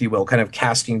 if you will, kind of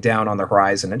casting down on the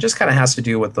horizon. It just kind of has to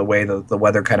do with the way the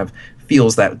weather kind of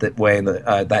feels that way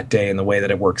that day and the way that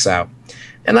it works out.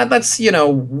 And that's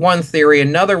one theory.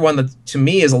 Another one that to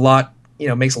me is a lot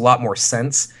makes a lot more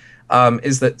sense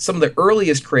is that some of the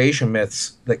earliest creation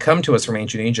myths that come to us from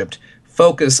ancient Egypt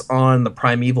focus on the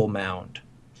primeval mound,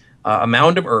 a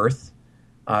mound of earth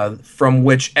from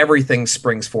which everything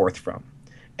springs forth from.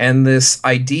 And this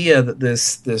idea that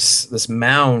this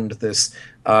mound, this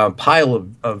pile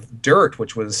of dirt,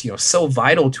 which was so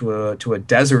vital to a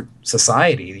desert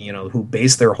society, who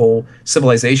based their whole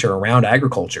civilization around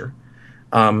agriculture,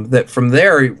 that from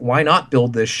there, why not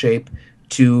build this shape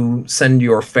to send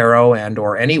your pharaoh and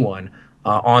or anyone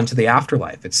on to the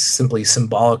afterlife? It's simply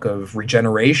symbolic of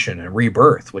regeneration and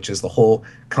rebirth, which is the whole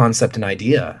concept and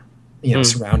idea,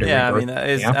 surrounding Yeah, rebirth.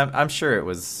 I mean, I'm sure it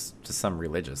was just some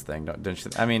religious thing, don't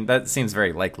you? I mean, that seems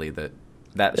very likely that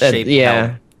shape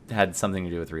had something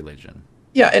to do with religion.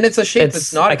 Yeah, and it's a shape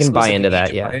that's not. I can buy into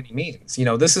that. By any means,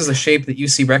 this is a shape that you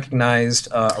see recognized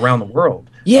around the world.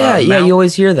 Yeah, you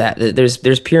always hear that.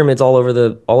 There's pyramids all over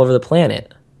the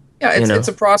planet. Yeah, it's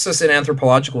a process in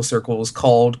anthropological circles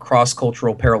called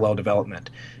cross-cultural parallel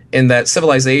development, in that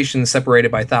civilizations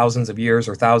separated by thousands of years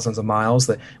or thousands of miles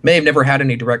that may have never had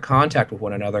any direct contact with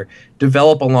one another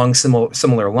develop along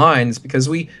similar lines because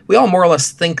we all more or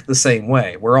less think the same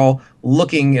way. We're all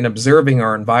looking and observing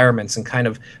our environments and kind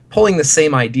of pulling the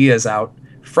same ideas out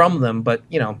from them, but,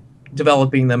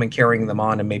 developing them and carrying them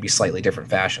on in maybe slightly different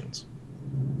fashions.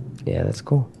 Yeah, that's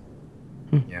cool.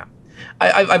 Yeah.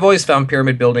 I've always found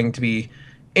pyramid building to be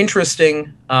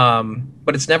interesting,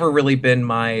 but it's never really been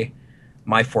my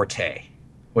forte.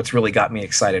 What's really got me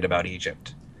excited about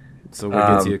Egypt. So what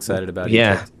gets you excited about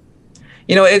Egypt?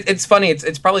 It's funny.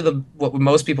 It's probably what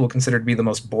most people consider to be the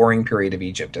most boring period of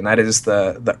Egypt, and that is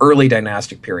the early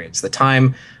dynastic periods, the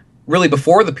time really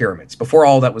before the pyramids, before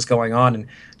all that was going on, and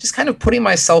just kind of putting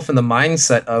myself in the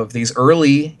mindset of these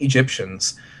early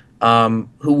Egyptians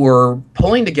who were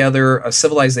pulling together a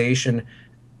civilization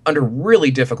under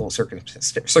really difficult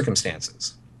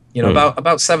circumstances.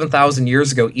 About 7,000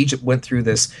 years ago, Egypt went through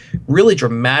this really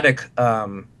dramatic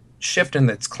shift in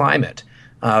its climate.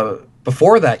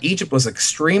 Before that, Egypt was an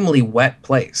extremely wet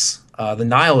place. The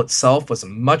Nile itself was a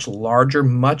much larger,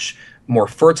 much more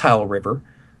fertile river,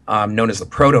 known as the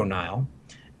Proto-Nile.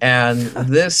 And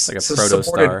this like a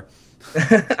proto-star.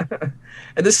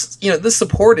 And this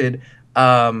supported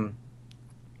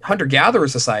hunter-gatherer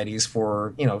societies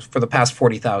for the past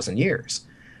 40,000 years.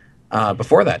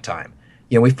 Before that time,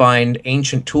 we find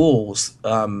ancient tools,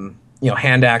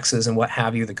 hand axes and what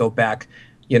have you, that go back,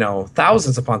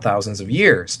 thousands upon thousands of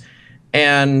years,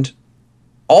 and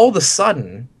all of a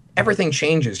sudden everything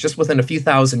changes just within a few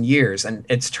thousand years, and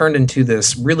it's turned into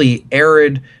this really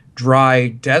arid, dry,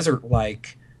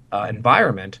 desert-like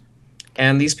environment,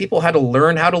 and these people had to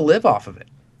learn how to live off of it.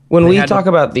 When we talk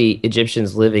about the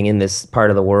Egyptians living in this part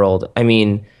of the world, I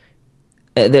mean,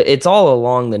 it's all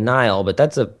along the Nile, but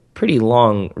that's a pretty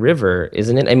long river,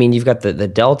 isn't it? I mean, you've got the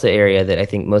delta area that I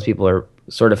think most people are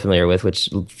sort of familiar with, which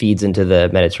feeds into the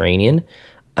Mediterranean.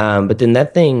 But then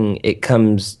that thing, it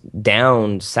comes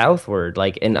down southward,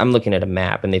 and I'm looking at a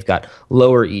map, and they've got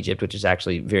Lower Egypt, which is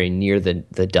actually very near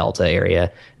the delta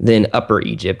area, then Upper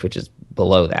Egypt, which is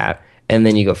below that, and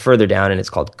then you go further down, and it's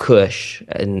called Kush.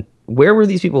 And where were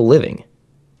these people living?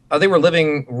 They were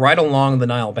living right along the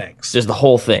Nile banks. Just the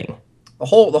whole thing. The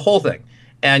whole thing.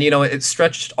 And, it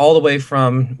stretched all the way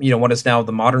from, what is now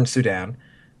the modern Sudan,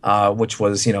 which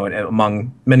was,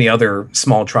 among many other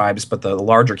small tribes, but the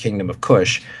larger kingdom of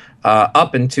Kush,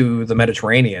 up into the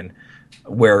Mediterranean,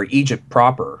 where Egypt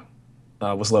proper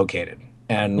was located.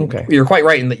 And you're quite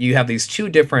right in that you have these two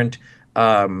different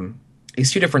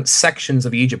sections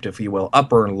of Egypt, if you will,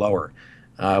 upper and lower,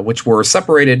 which were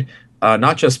separated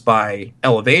not just by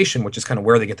elevation, which is kind of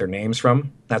where they get their names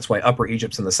from. That's why Upper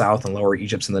Egypt's in the south and Lower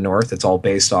Egypt's in the north. It's all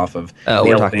based off of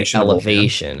the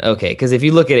elevation. Okay, because if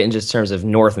you look at it in just terms of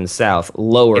north and south,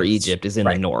 Lower Egypt is in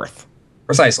the north.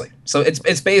 Precisely. So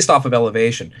it's based off of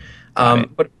elevation.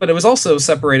 But it was also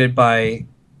separated by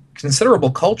considerable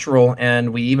cultural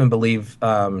and we even believe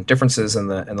differences in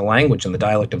the language and the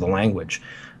dialect of the language.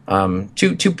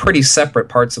 Two pretty separate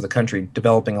parts of the country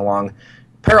developing along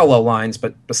parallel lines,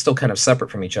 but still kind of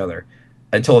separate from each other,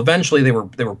 until eventually they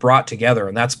were brought together,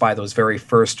 and that's by those very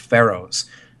first pharaohs.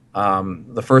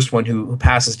 The first one who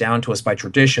passes down to us by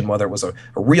tradition, whether it was a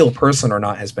real person or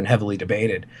not, has been heavily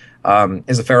debated,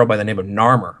 is a pharaoh by the name of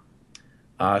Narmer,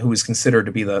 who is considered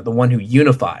to be the one who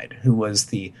unified, who was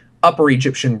the Upper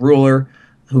Egyptian ruler,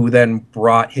 who then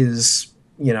brought his,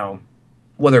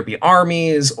 whether it be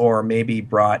armies or maybe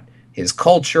brought his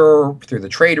culture through the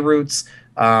trade routes,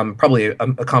 probably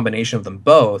a combination of them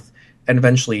both, and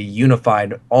eventually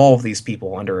unified all of these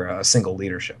people under a single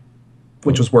leadership,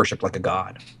 which was worshipped like a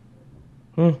god.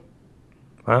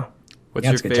 Wow.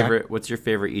 What's your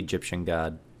favorite Egyptian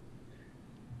god?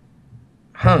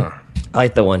 I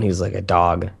like the one who's like a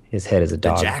dog. His head is a A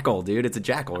dog. jackal, dude. It's a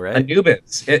jackal, right?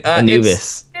 Anubis.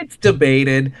 Anubis. It's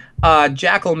debated.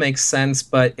 Jackal makes sense,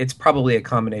 but it's probably a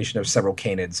combination of several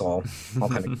canids all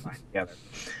kind of combined together,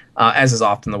 as is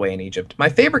often the way in Egypt. My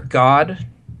favorite god?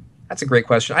 That's a great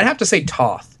question. I'd have to say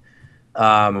Thoth.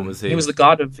 What was he? He was the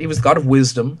god of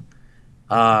wisdom.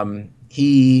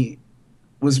 He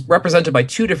was represented by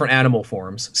two different animal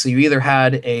forms. So you either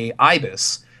had a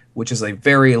ibis, which is a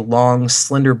very long,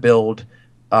 slender-billed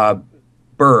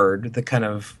bird that kind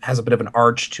of has a bit of an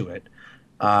arch to it,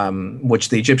 which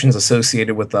the Egyptians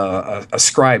associated with a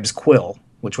scribe's quill,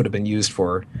 which would have been used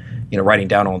for, writing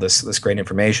down all this great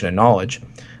information and knowledge,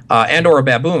 and or a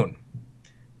baboon.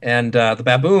 And the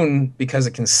baboon, because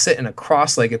it can sit in a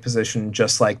cross-legged position,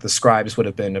 just like the scribes would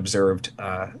have been observed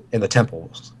in the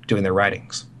temples doing their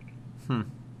writings.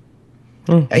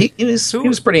 Yeah, he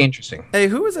was pretty interesting. Hey,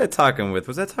 who was I talking with?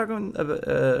 Was I talking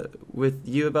with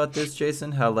you about this,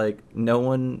 Jason? How no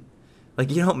one,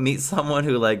 you don't meet someone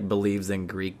who believes in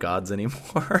Greek gods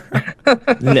anymore.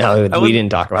 No, we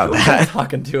didn't talk about Who was I that.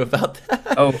 talking to about that?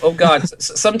 Oh God!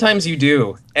 Sometimes you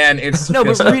do, and it's No,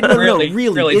 but just a really,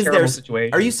 really is terrible there?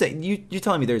 situation. Are you saying you're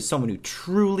telling me there's someone who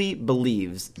truly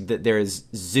believes that there is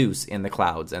Zeus in the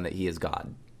clouds and that he is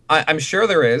God? I'm sure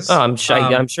there is. Oh, I'm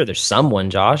sure there's someone,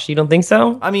 Josh. You don't think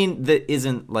so? I mean, that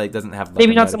isn't doesn't have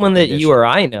Maybe a not medical someone that you condition. or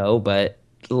I know, but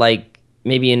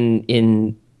maybe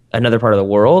in another part of the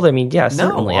world. I mean, yeah,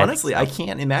 certainly. No, honestly, I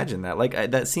can't imagine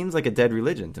that. That seems like a dead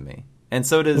religion to me. And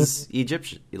so does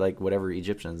Egyptian, whatever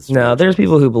Egyptians. No, there's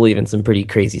people who believe in some pretty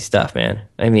crazy stuff, man.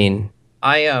 I mean,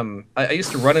 I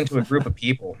used to run into a group of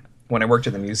people when I worked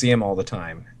at the museum all the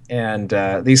time, and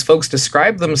these folks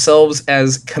describe themselves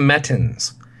as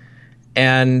Kemetans.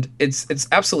 And it's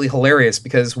absolutely hilarious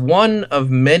because one of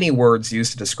many words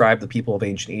used to describe the people of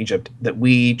ancient Egypt that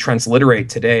we transliterate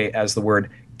today as the word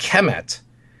Kemet,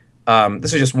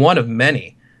 this is just one of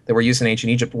many that were used in ancient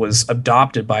Egypt, was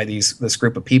adopted by this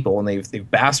group of people, and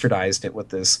they've bastardized it with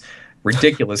this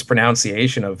ridiculous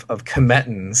pronunciation of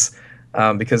Kemetans,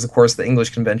 because of course the English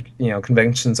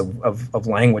conventions of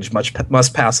language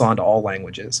must pass on to all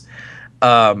languages.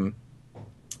 But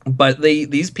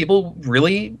these people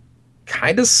really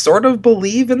kind of sort of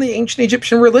believe in the ancient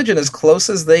Egyptian religion as close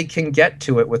as they can get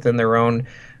to it within their own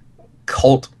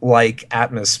cult-like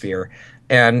atmosphere.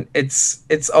 And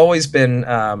it's always been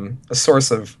a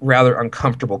source of rather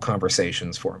uncomfortable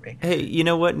conversations for me. Hey, you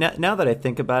know what? Now that I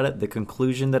think about it, the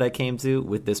conclusion that I came to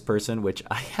with this person, which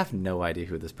I have no idea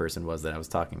who this person was that I was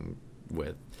talking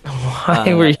with.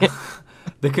 why were you?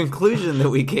 The conclusion that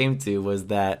we came to was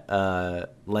that,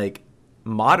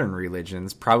 modern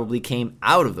religions probably came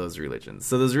out of those religions.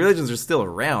 So those religions are still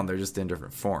around. They're just in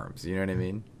different forms. You know what I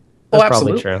mean? That's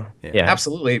absolutely. probably true. Yeah.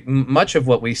 Absolutely. Much of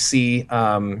what we see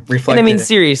reflected. And I mean,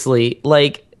 seriously,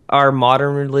 are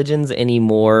modern religions any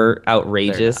more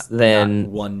outrageous than not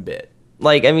one bit?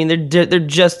 I mean, they're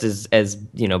just as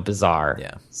bizarre.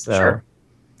 Yeah. So. Sure.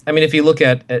 I mean, if you look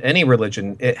at any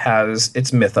religion, it has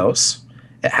its mythos.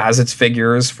 It has its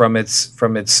figures from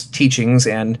its teachings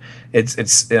and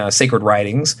its sacred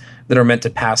writings that are meant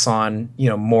to pass on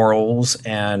morals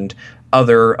and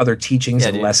other teachings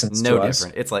and dude, lessons no to us.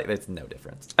 different. It's no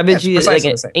difference. I bet That's you, precisely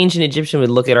an the same. ancient Egyptian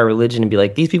would look at our religion and be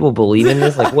like, "These people believe in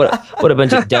this? What a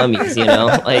bunch of dummies, you know?"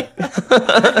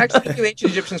 Actually, the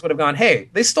ancient Egyptians would have gone, "Hey,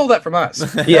 they stole that from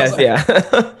us." Yes,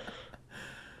 yeah.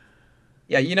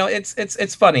 Yeah,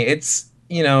 it's funny. It's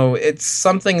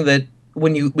something that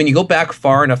when you go back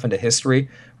far enough into history,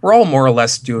 we're all more or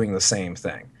less doing the same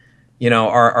thing.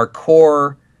 Our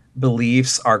core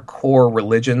beliefs, our core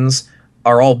religions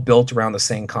are all built around the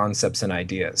same concepts and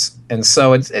ideas. And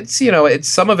so it's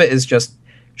some of it is just,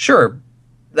 sure,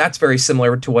 that's very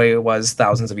similar to the way it was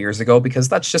thousands of years ago, because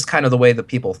that's just kind of the way that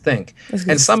people think.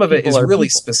 And some of it is really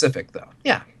specific, though.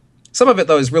 Yeah. Some of it,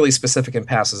 though, is really specific and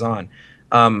passes on.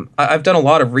 I've done a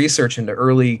lot of research into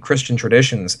early Christian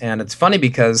traditions, and it's funny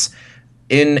because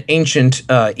in ancient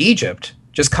Egypt,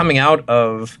 just coming out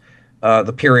of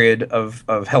the period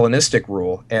of Hellenistic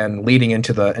rule and leading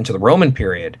into the Roman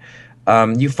period,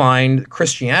 you find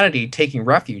Christianity taking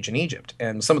refuge in Egypt.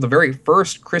 And some of the very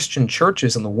first Christian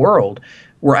churches in the world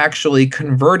were actually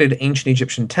converted ancient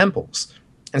Egyptian temples.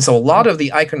 And so a lot of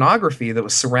the iconography that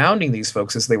was surrounding these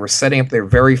folks as they were setting up their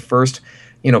very first,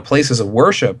 places of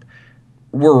worship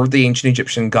were the ancient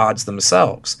Egyptian gods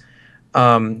themselves.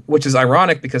 Which is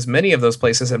ironic because many of those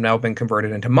places have now been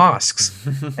converted into mosques.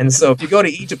 And so if you go to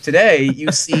Egypt today,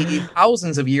 you see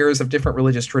thousands of years of different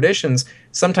religious traditions,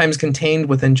 sometimes contained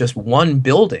within just one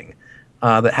building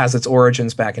that has its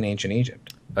origins back in ancient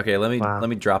Egypt. Okay, let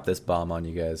me drop this bomb on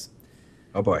you guys.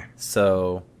 Oh boy.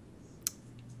 So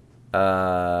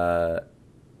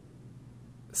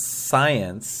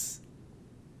science,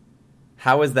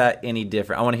 how is that any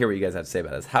different? I want to hear what you guys have to say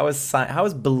about this. How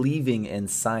is believing in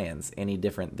science any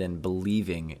different than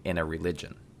believing in a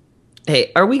religion?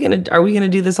 Hey, are we gonna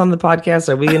do this on the podcast?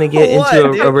 Are we gonna get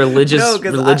into a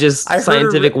religious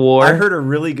scientific war? I heard a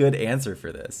really good answer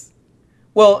for this.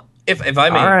 Well, if I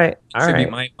may, all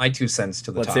right. my 2 cents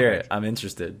to the Let's topic. hear it. I'm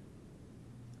interested.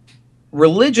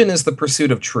 Religion is the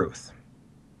pursuit of truth.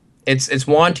 It's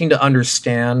wanting to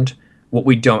understand what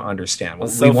we don't understand. Well,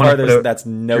 so far, that's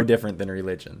no different than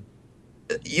religion.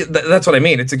 That's what I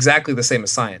mean. It's exactly the same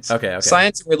as science. Okay.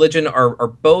 Science and religion are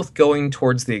both going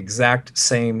towards the exact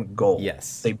same goal.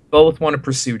 Yes. They both want to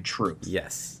pursue truth.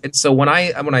 Yes. And so when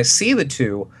I see the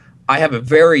two, I have a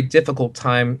very difficult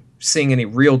time seeing any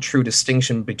real true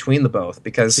distinction between the both,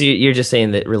 because So you're just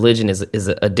saying that religion is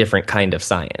a different kind of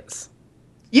science.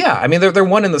 yeah, I mean they're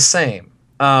one and the same.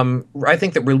 I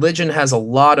think that religion has a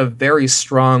lot of very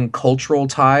strong cultural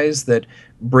ties that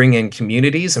bring in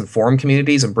communities and form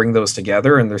communities and bring those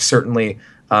together. And there's certainly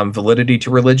validity to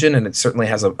religion, and it certainly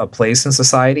has a place in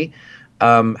society.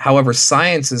 However,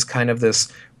 science is kind of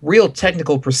this real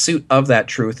technical pursuit of that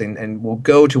truth, and will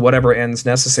go to whatever ends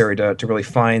necessary to really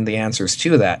find the answers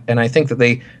to that. And I think that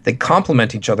they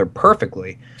complement each other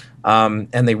perfectly,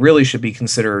 and they really should be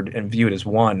considered and viewed as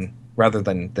one rather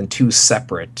than two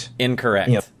separate.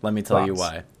 Incorrect. Let me tell you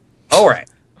why. All right.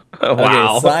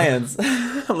 Wow. Okay, science.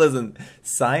 Listen,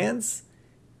 science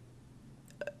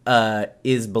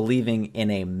is believing in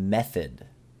a method,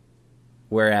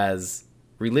 whereas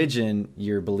religion,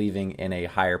 you're believing in a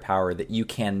higher power that you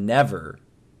can never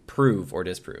prove or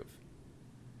disprove.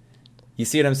 You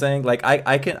see what I'm saying? Like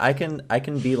I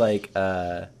can be like,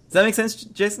 does that make sense,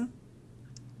 Jason?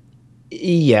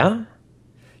 Yeah.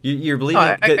 You're believing,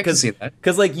 I can see that,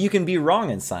 because like you can be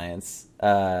wrong in science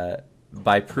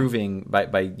by proving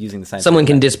by using the science. Someone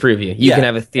can disprove you. You Yeah. can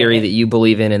have a theory that you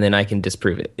believe in, and then I can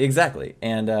disprove it. Exactly,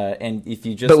 and if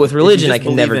you just But with religion, if you I just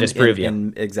can never believe disprove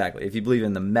you. Exactly, if you believe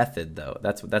in the method, though,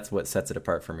 that's what sets it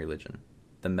apart from religion.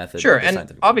 The method. Sure, the and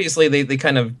scientific obviously they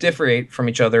kind of differentiate from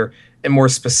each other in more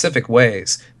specific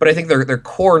ways, but I think their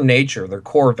core nature, their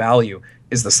core value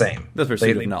is the same. The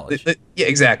pursuit of knowledge. Yeah,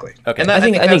 exactly. Okay. And I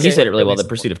think that's you said it really well. at The least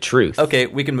pursuit of truth. Okay,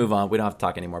 we can move on. We don't have to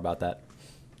talk anymore about that.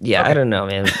 Yeah, I don't know,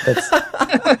 man.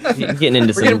 That's you're getting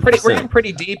into we're getting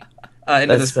pretty deep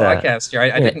into this That's, podcast here. I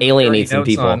gonna didn't alienate some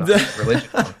prepare any people. notes on religion,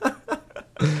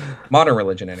 modern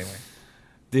religion, anyway.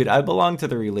 Dude, I belong to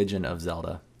the religion of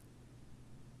Zelda.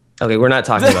 Okay, we're not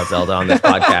talking about Zelda on this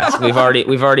podcast.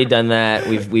 We've already done that.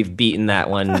 We've beaten that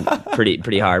one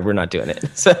pretty hard. We're not doing it.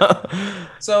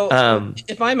 So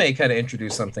If I may kind of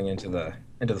introduce something into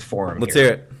the forum, Let's here.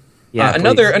 hear it. yeah,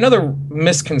 another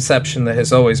misconception that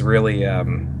has always really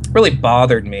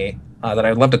bothered me, that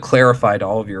I'd love to clarify to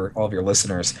all of your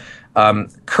listeners.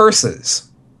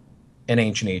 Curses in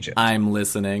ancient Egypt. I'm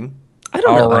listening. I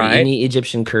don't know All right. any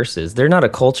Egyptian curses. They're not a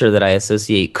culture that I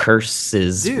associate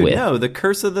curses Dude, with. no, the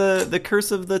curse of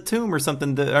the tomb or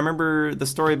something. I remember the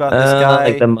story about this guy,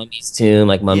 like the mummy's tomb,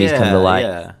 like mummies come to life.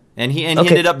 Yeah, and he Okay.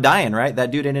 ended up dying, right?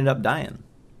 That dude ended up dying.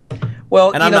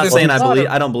 Well, And I'm not there's saying a lot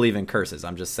I don't believe in curses.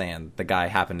 I'm just saying the guy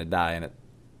happened to die, and it.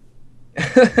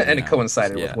 and it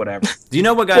coincided Yeah. with whatever. Do you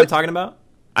know what guy I'm talking about?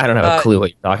 I don't have a clue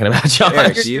what you're talking about, Josh.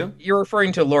 Eric, do you? You're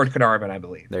referring to Lord Carnarvon, I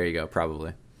believe. There you go.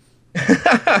 Probably.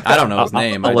 I don't know his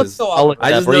name. I'll I look- just I'll look it I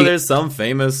up. just Were know you- there's some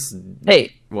famous.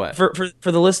 Hey, What? for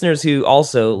the listeners who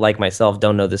also, like myself,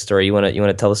 don't know this story, you want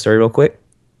to tell the story real quick?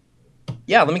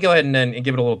 Yeah, let me go ahead and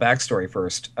give it a little backstory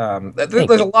first.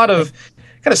 There's a lot of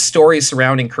kind of stories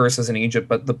surrounding curses in Egypt,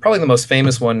 but probably the most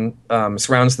famous one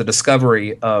surrounds the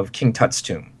discovery of King Tut's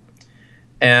tomb.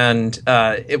 And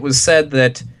it was said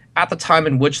that at the time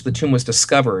in which the tomb was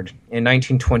discovered, in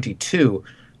 1922,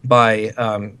 by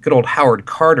good old Howard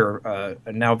Carter,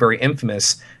 a now very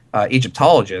infamous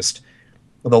Egyptologist,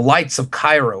 the lights of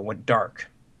Cairo went dark.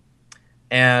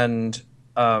 And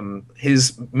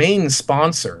his main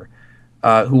sponsor,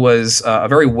 who was a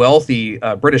very wealthy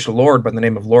British lord by the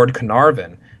name of Lord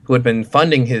Carnarvon, who had been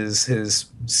funding his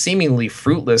seemingly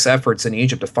fruitless efforts in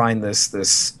Egypt to find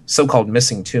this so-called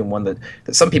missing tomb, one that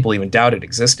some people even doubted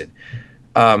existed,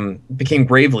 became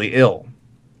gravely ill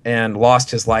and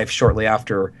lost his life shortly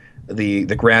after the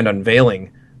grand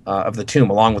unveiling of the tomb,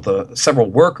 along with several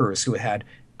workers who had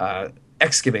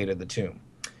excavated the tomb.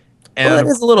 And Well, that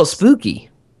is a little spooky.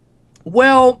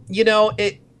 well,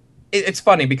 it's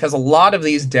funny because a lot of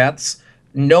these deaths,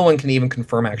 no one can even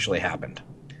confirm actually happened.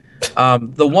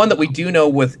 The one that we do know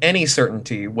with any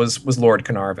certainty was Lord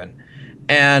Carnarvon.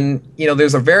 And,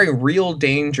 there's a very real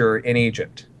danger in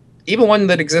Egypt, even one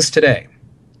that exists today,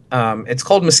 It's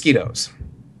called mosquitoes.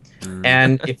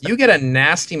 And if you get a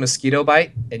nasty mosquito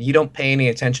bite and you don't pay any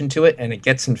attention to it and it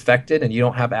gets infected and you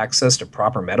don't have access to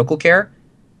proper medical care,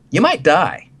 you might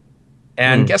die.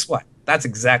 And guess what? That's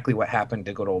exactly what happened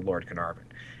to good old Lord Carnarvon.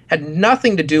 Had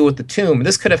nothing to do with the tomb.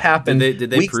 This could have happened. Did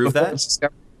they prove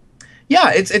that?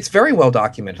 Yeah, it's very well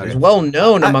documented. It's well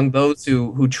known among those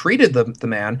who treated the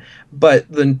man,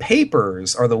 but the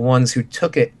papers are the ones who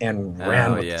took it and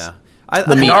ran with it. I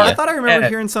thought I remember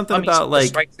hearing something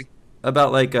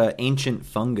about ancient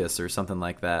fungus or something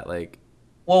like that.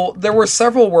 Well, there were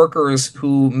several workers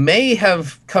who may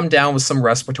have come down with some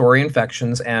respiratory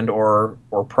infections and or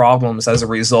problems as a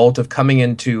result of coming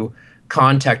into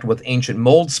contact with ancient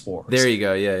mold spores. There you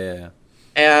go. Yeah.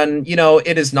 And,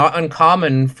 it is not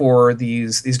uncommon for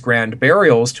these grand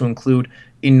burials to include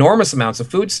enormous amounts of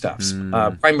foodstuffs,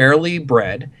 primarily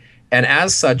bread. And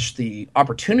as such, the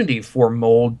opportunity for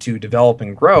mold to develop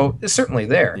and grow is certainly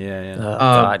there. Yeah.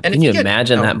 God, can you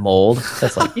imagine that mold?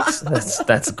 That's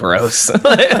that's gross.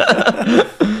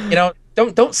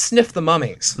 Don't sniff the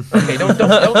mummies. Okay,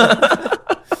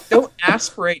 don't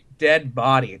aspirate dead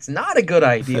body. It's not a good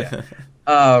idea.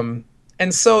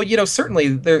 And so, certainly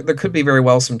there could be very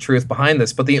well some truth behind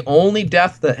this, but the only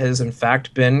death that has in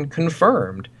fact been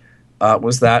confirmed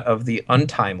was that of the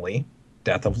untimely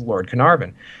death of Lord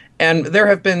Carnarvon. And there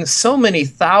have been so many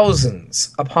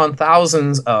thousands upon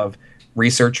thousands of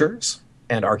researchers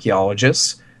and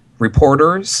archaeologists,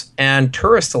 reporters, and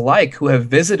tourists alike who have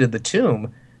visited the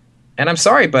tomb. And I'm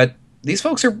sorry, but these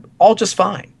folks are all just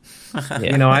fine.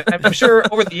 Yeah. I'm sure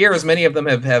over the years, many of them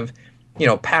have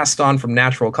passed on from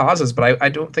natural causes, but I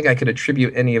don't think I could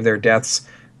attribute any of their deaths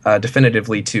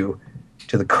definitively to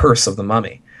the curse of the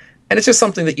mummy. And it's just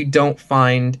something that you don't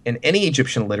find in any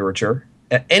Egyptian literature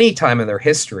at any time in their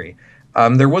history.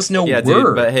 There was no word.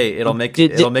 Dude, but hey, it'll make a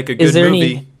good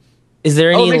movie. Is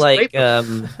there any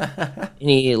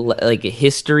any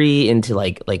history into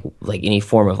like any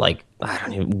form of I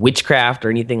don't know, witchcraft or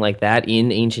anything like that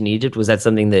in ancient Egypt? Was that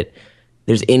something that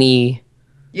there's anything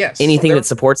that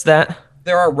supports that?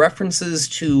 There are references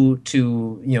to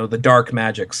the dark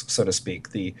magics, so to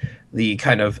speak, the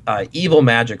kind of evil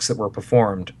magics that were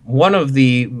performed. One of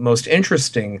the most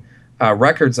interesting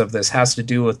records of this has to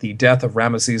do with the death of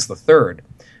Ramesses III,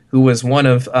 who was one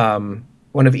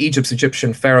of Egypt's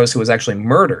Egyptian pharaohs who was actually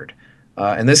murdered.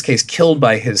 In this case, killed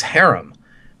by his harem.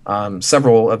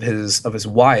 Several of his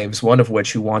wives, one of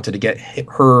which who wanted to get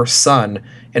her son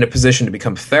in a position to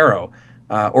become pharaoh,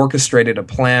 orchestrated a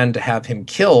plan to have him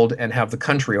killed and have the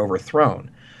country overthrown.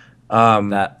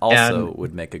 That also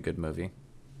would make a good movie.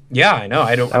 Yeah, I know.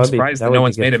 I'm surprised that no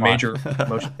one's made a major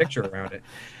motion picture around it.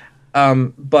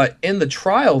 But in the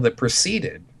trial that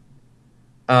preceded,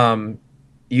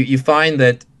 you find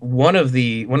that one of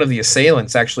the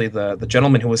assailants, actually the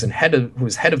gentleman who was head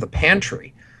of the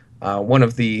pantry, one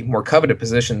of the more coveted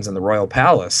positions in the royal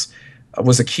palace,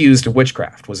 was accused of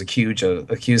witchcraft, was accused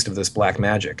of this black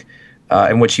magic,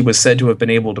 in which he was said to have been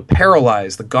able to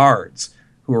paralyze the guards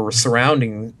who were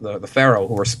surrounding the pharaoh,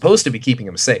 who were supposed to be keeping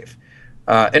him safe.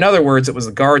 In other words, it was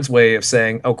the guards' way of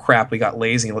saying, "Oh crap, we got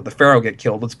lazy and let the pharaoh get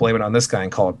killed. Let's blame it on this guy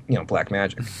and call it, black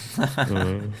magic."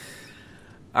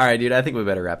 All right, dude. I think we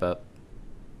better wrap up.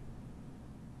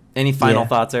 Any final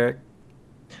thoughts, Eric?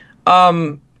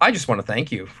 I just want to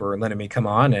thank you for letting me come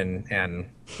on and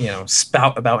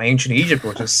spout about ancient Egypt,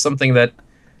 which is something that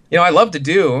I love to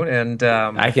do. And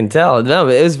I can tell. No,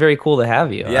 it was very cool to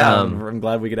have you. Yeah, I'm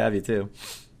glad we could have you too.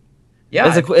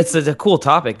 Yeah, it's a cool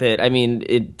topic that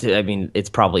it's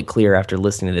probably clear after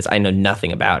listening to this. I know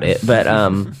nothing about it, but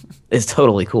it's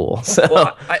totally cool. So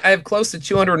well, I have close to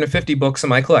 250 books in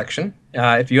my collection.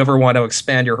 If you ever want to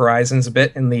expand your horizons a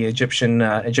bit in the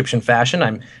Egyptian fashion,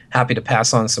 I'm happy to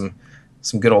pass on some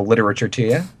good old literature to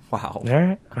you. Wow. All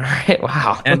right.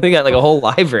 Wow. And we got a whole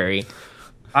library.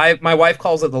 My wife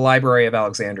calls it the Library of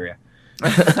Alexandria.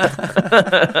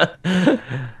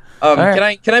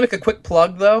 Right. Can I make a quick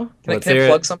plug though? Can I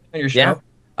plug something on your show? Yeah.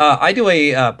 I do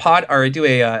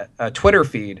a Twitter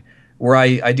feed where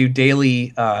I do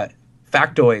daily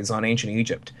factoids on ancient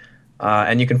Egypt,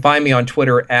 and you can find me on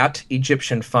Twitter at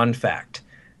Egyptian Fun Fact.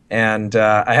 And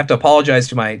I have to apologize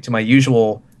to my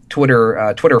usual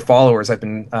Twitter followers. I've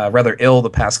been rather ill the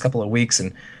past couple of weeks,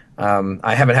 and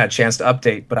I haven't had a chance to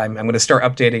update. But I'm going to start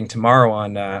updating tomorrow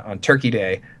on Turkey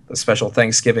Day, the special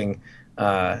Thanksgiving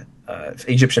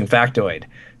Egyptian factoid.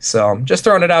 So I'm just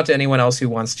throwing it out to anyone else who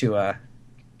wants to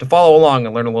follow along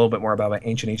and learn a little bit more about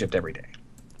ancient Egypt every day.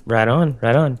 Right on.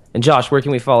 And Josh, where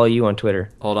can we follow you on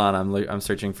Twitter? Hold on, I'm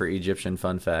searching for Egyptian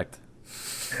Fun Fact.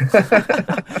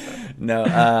 No,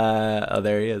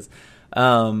 there he is.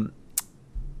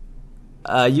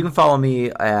 You can follow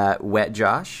me at Wet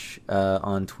Josh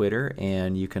on Twitter,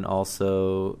 and you can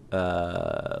also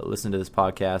listen to this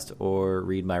podcast or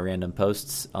read my random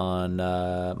posts on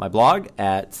my blog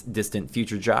at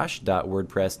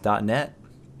distantfuturejosh.wordpress.net.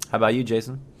 How about you,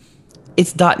 Jason?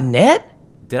 It's .net?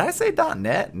 Did I say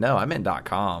 .net? No, I meant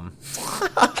 .com.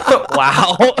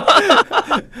 Wow.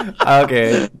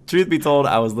 Okay, truth be told,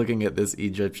 I was looking at this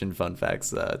Egyptian Fun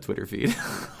Facts Twitter feed.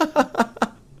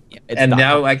 And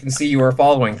now I can see you are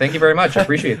following. Thank you very much. I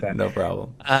appreciate that. No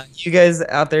problem. You guys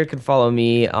out there can follow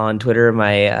me on Twitter.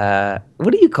 My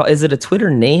what do you call? Is it a Twitter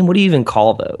name? What do you even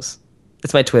call those?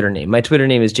 It's my Twitter name. My Twitter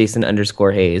name is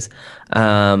Jason_Hayes.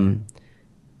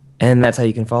 And that's how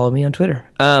you can follow me on Twitter.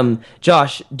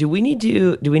 Josh, do we need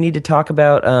to talk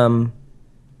about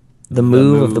the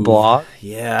move of the blog?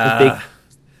 Yeah.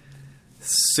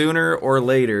 Sooner or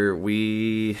later,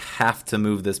 we have to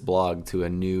move this blog to a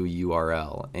new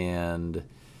URL. And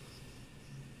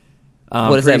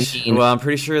what does that mean? Well, I'm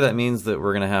pretty sure that means that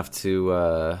we're going to have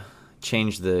to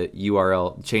change the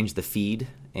URL, change the feed,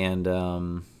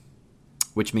 and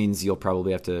which means you'll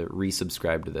probably have to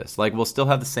resubscribe to this. Like, we'll still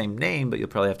have the same name, but you'll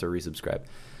probably have to resubscribe.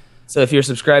 So if you're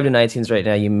subscribed to iTunes right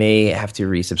now, you may have to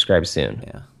resubscribe soon.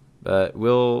 Yeah. But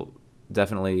we'll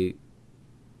definitely...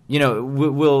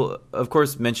 we'll of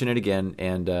course mention it again,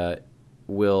 and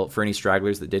we'll, for any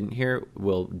stragglers that didn't hear,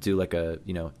 we'll do like a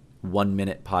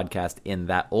 1-minute podcast in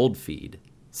that old feed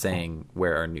saying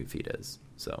where our new feed is.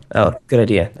 So. Oh, good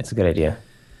idea. That's a good idea.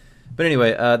 But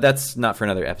anyway, that's not for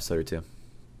another episode or two.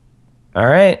 All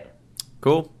right.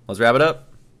 Cool. Let's wrap it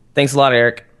up. Thanks a lot,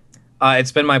 Eric.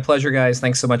 It's been my pleasure, guys.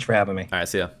 Thanks so much for having me. All right.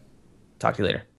 See ya. Talk to you later.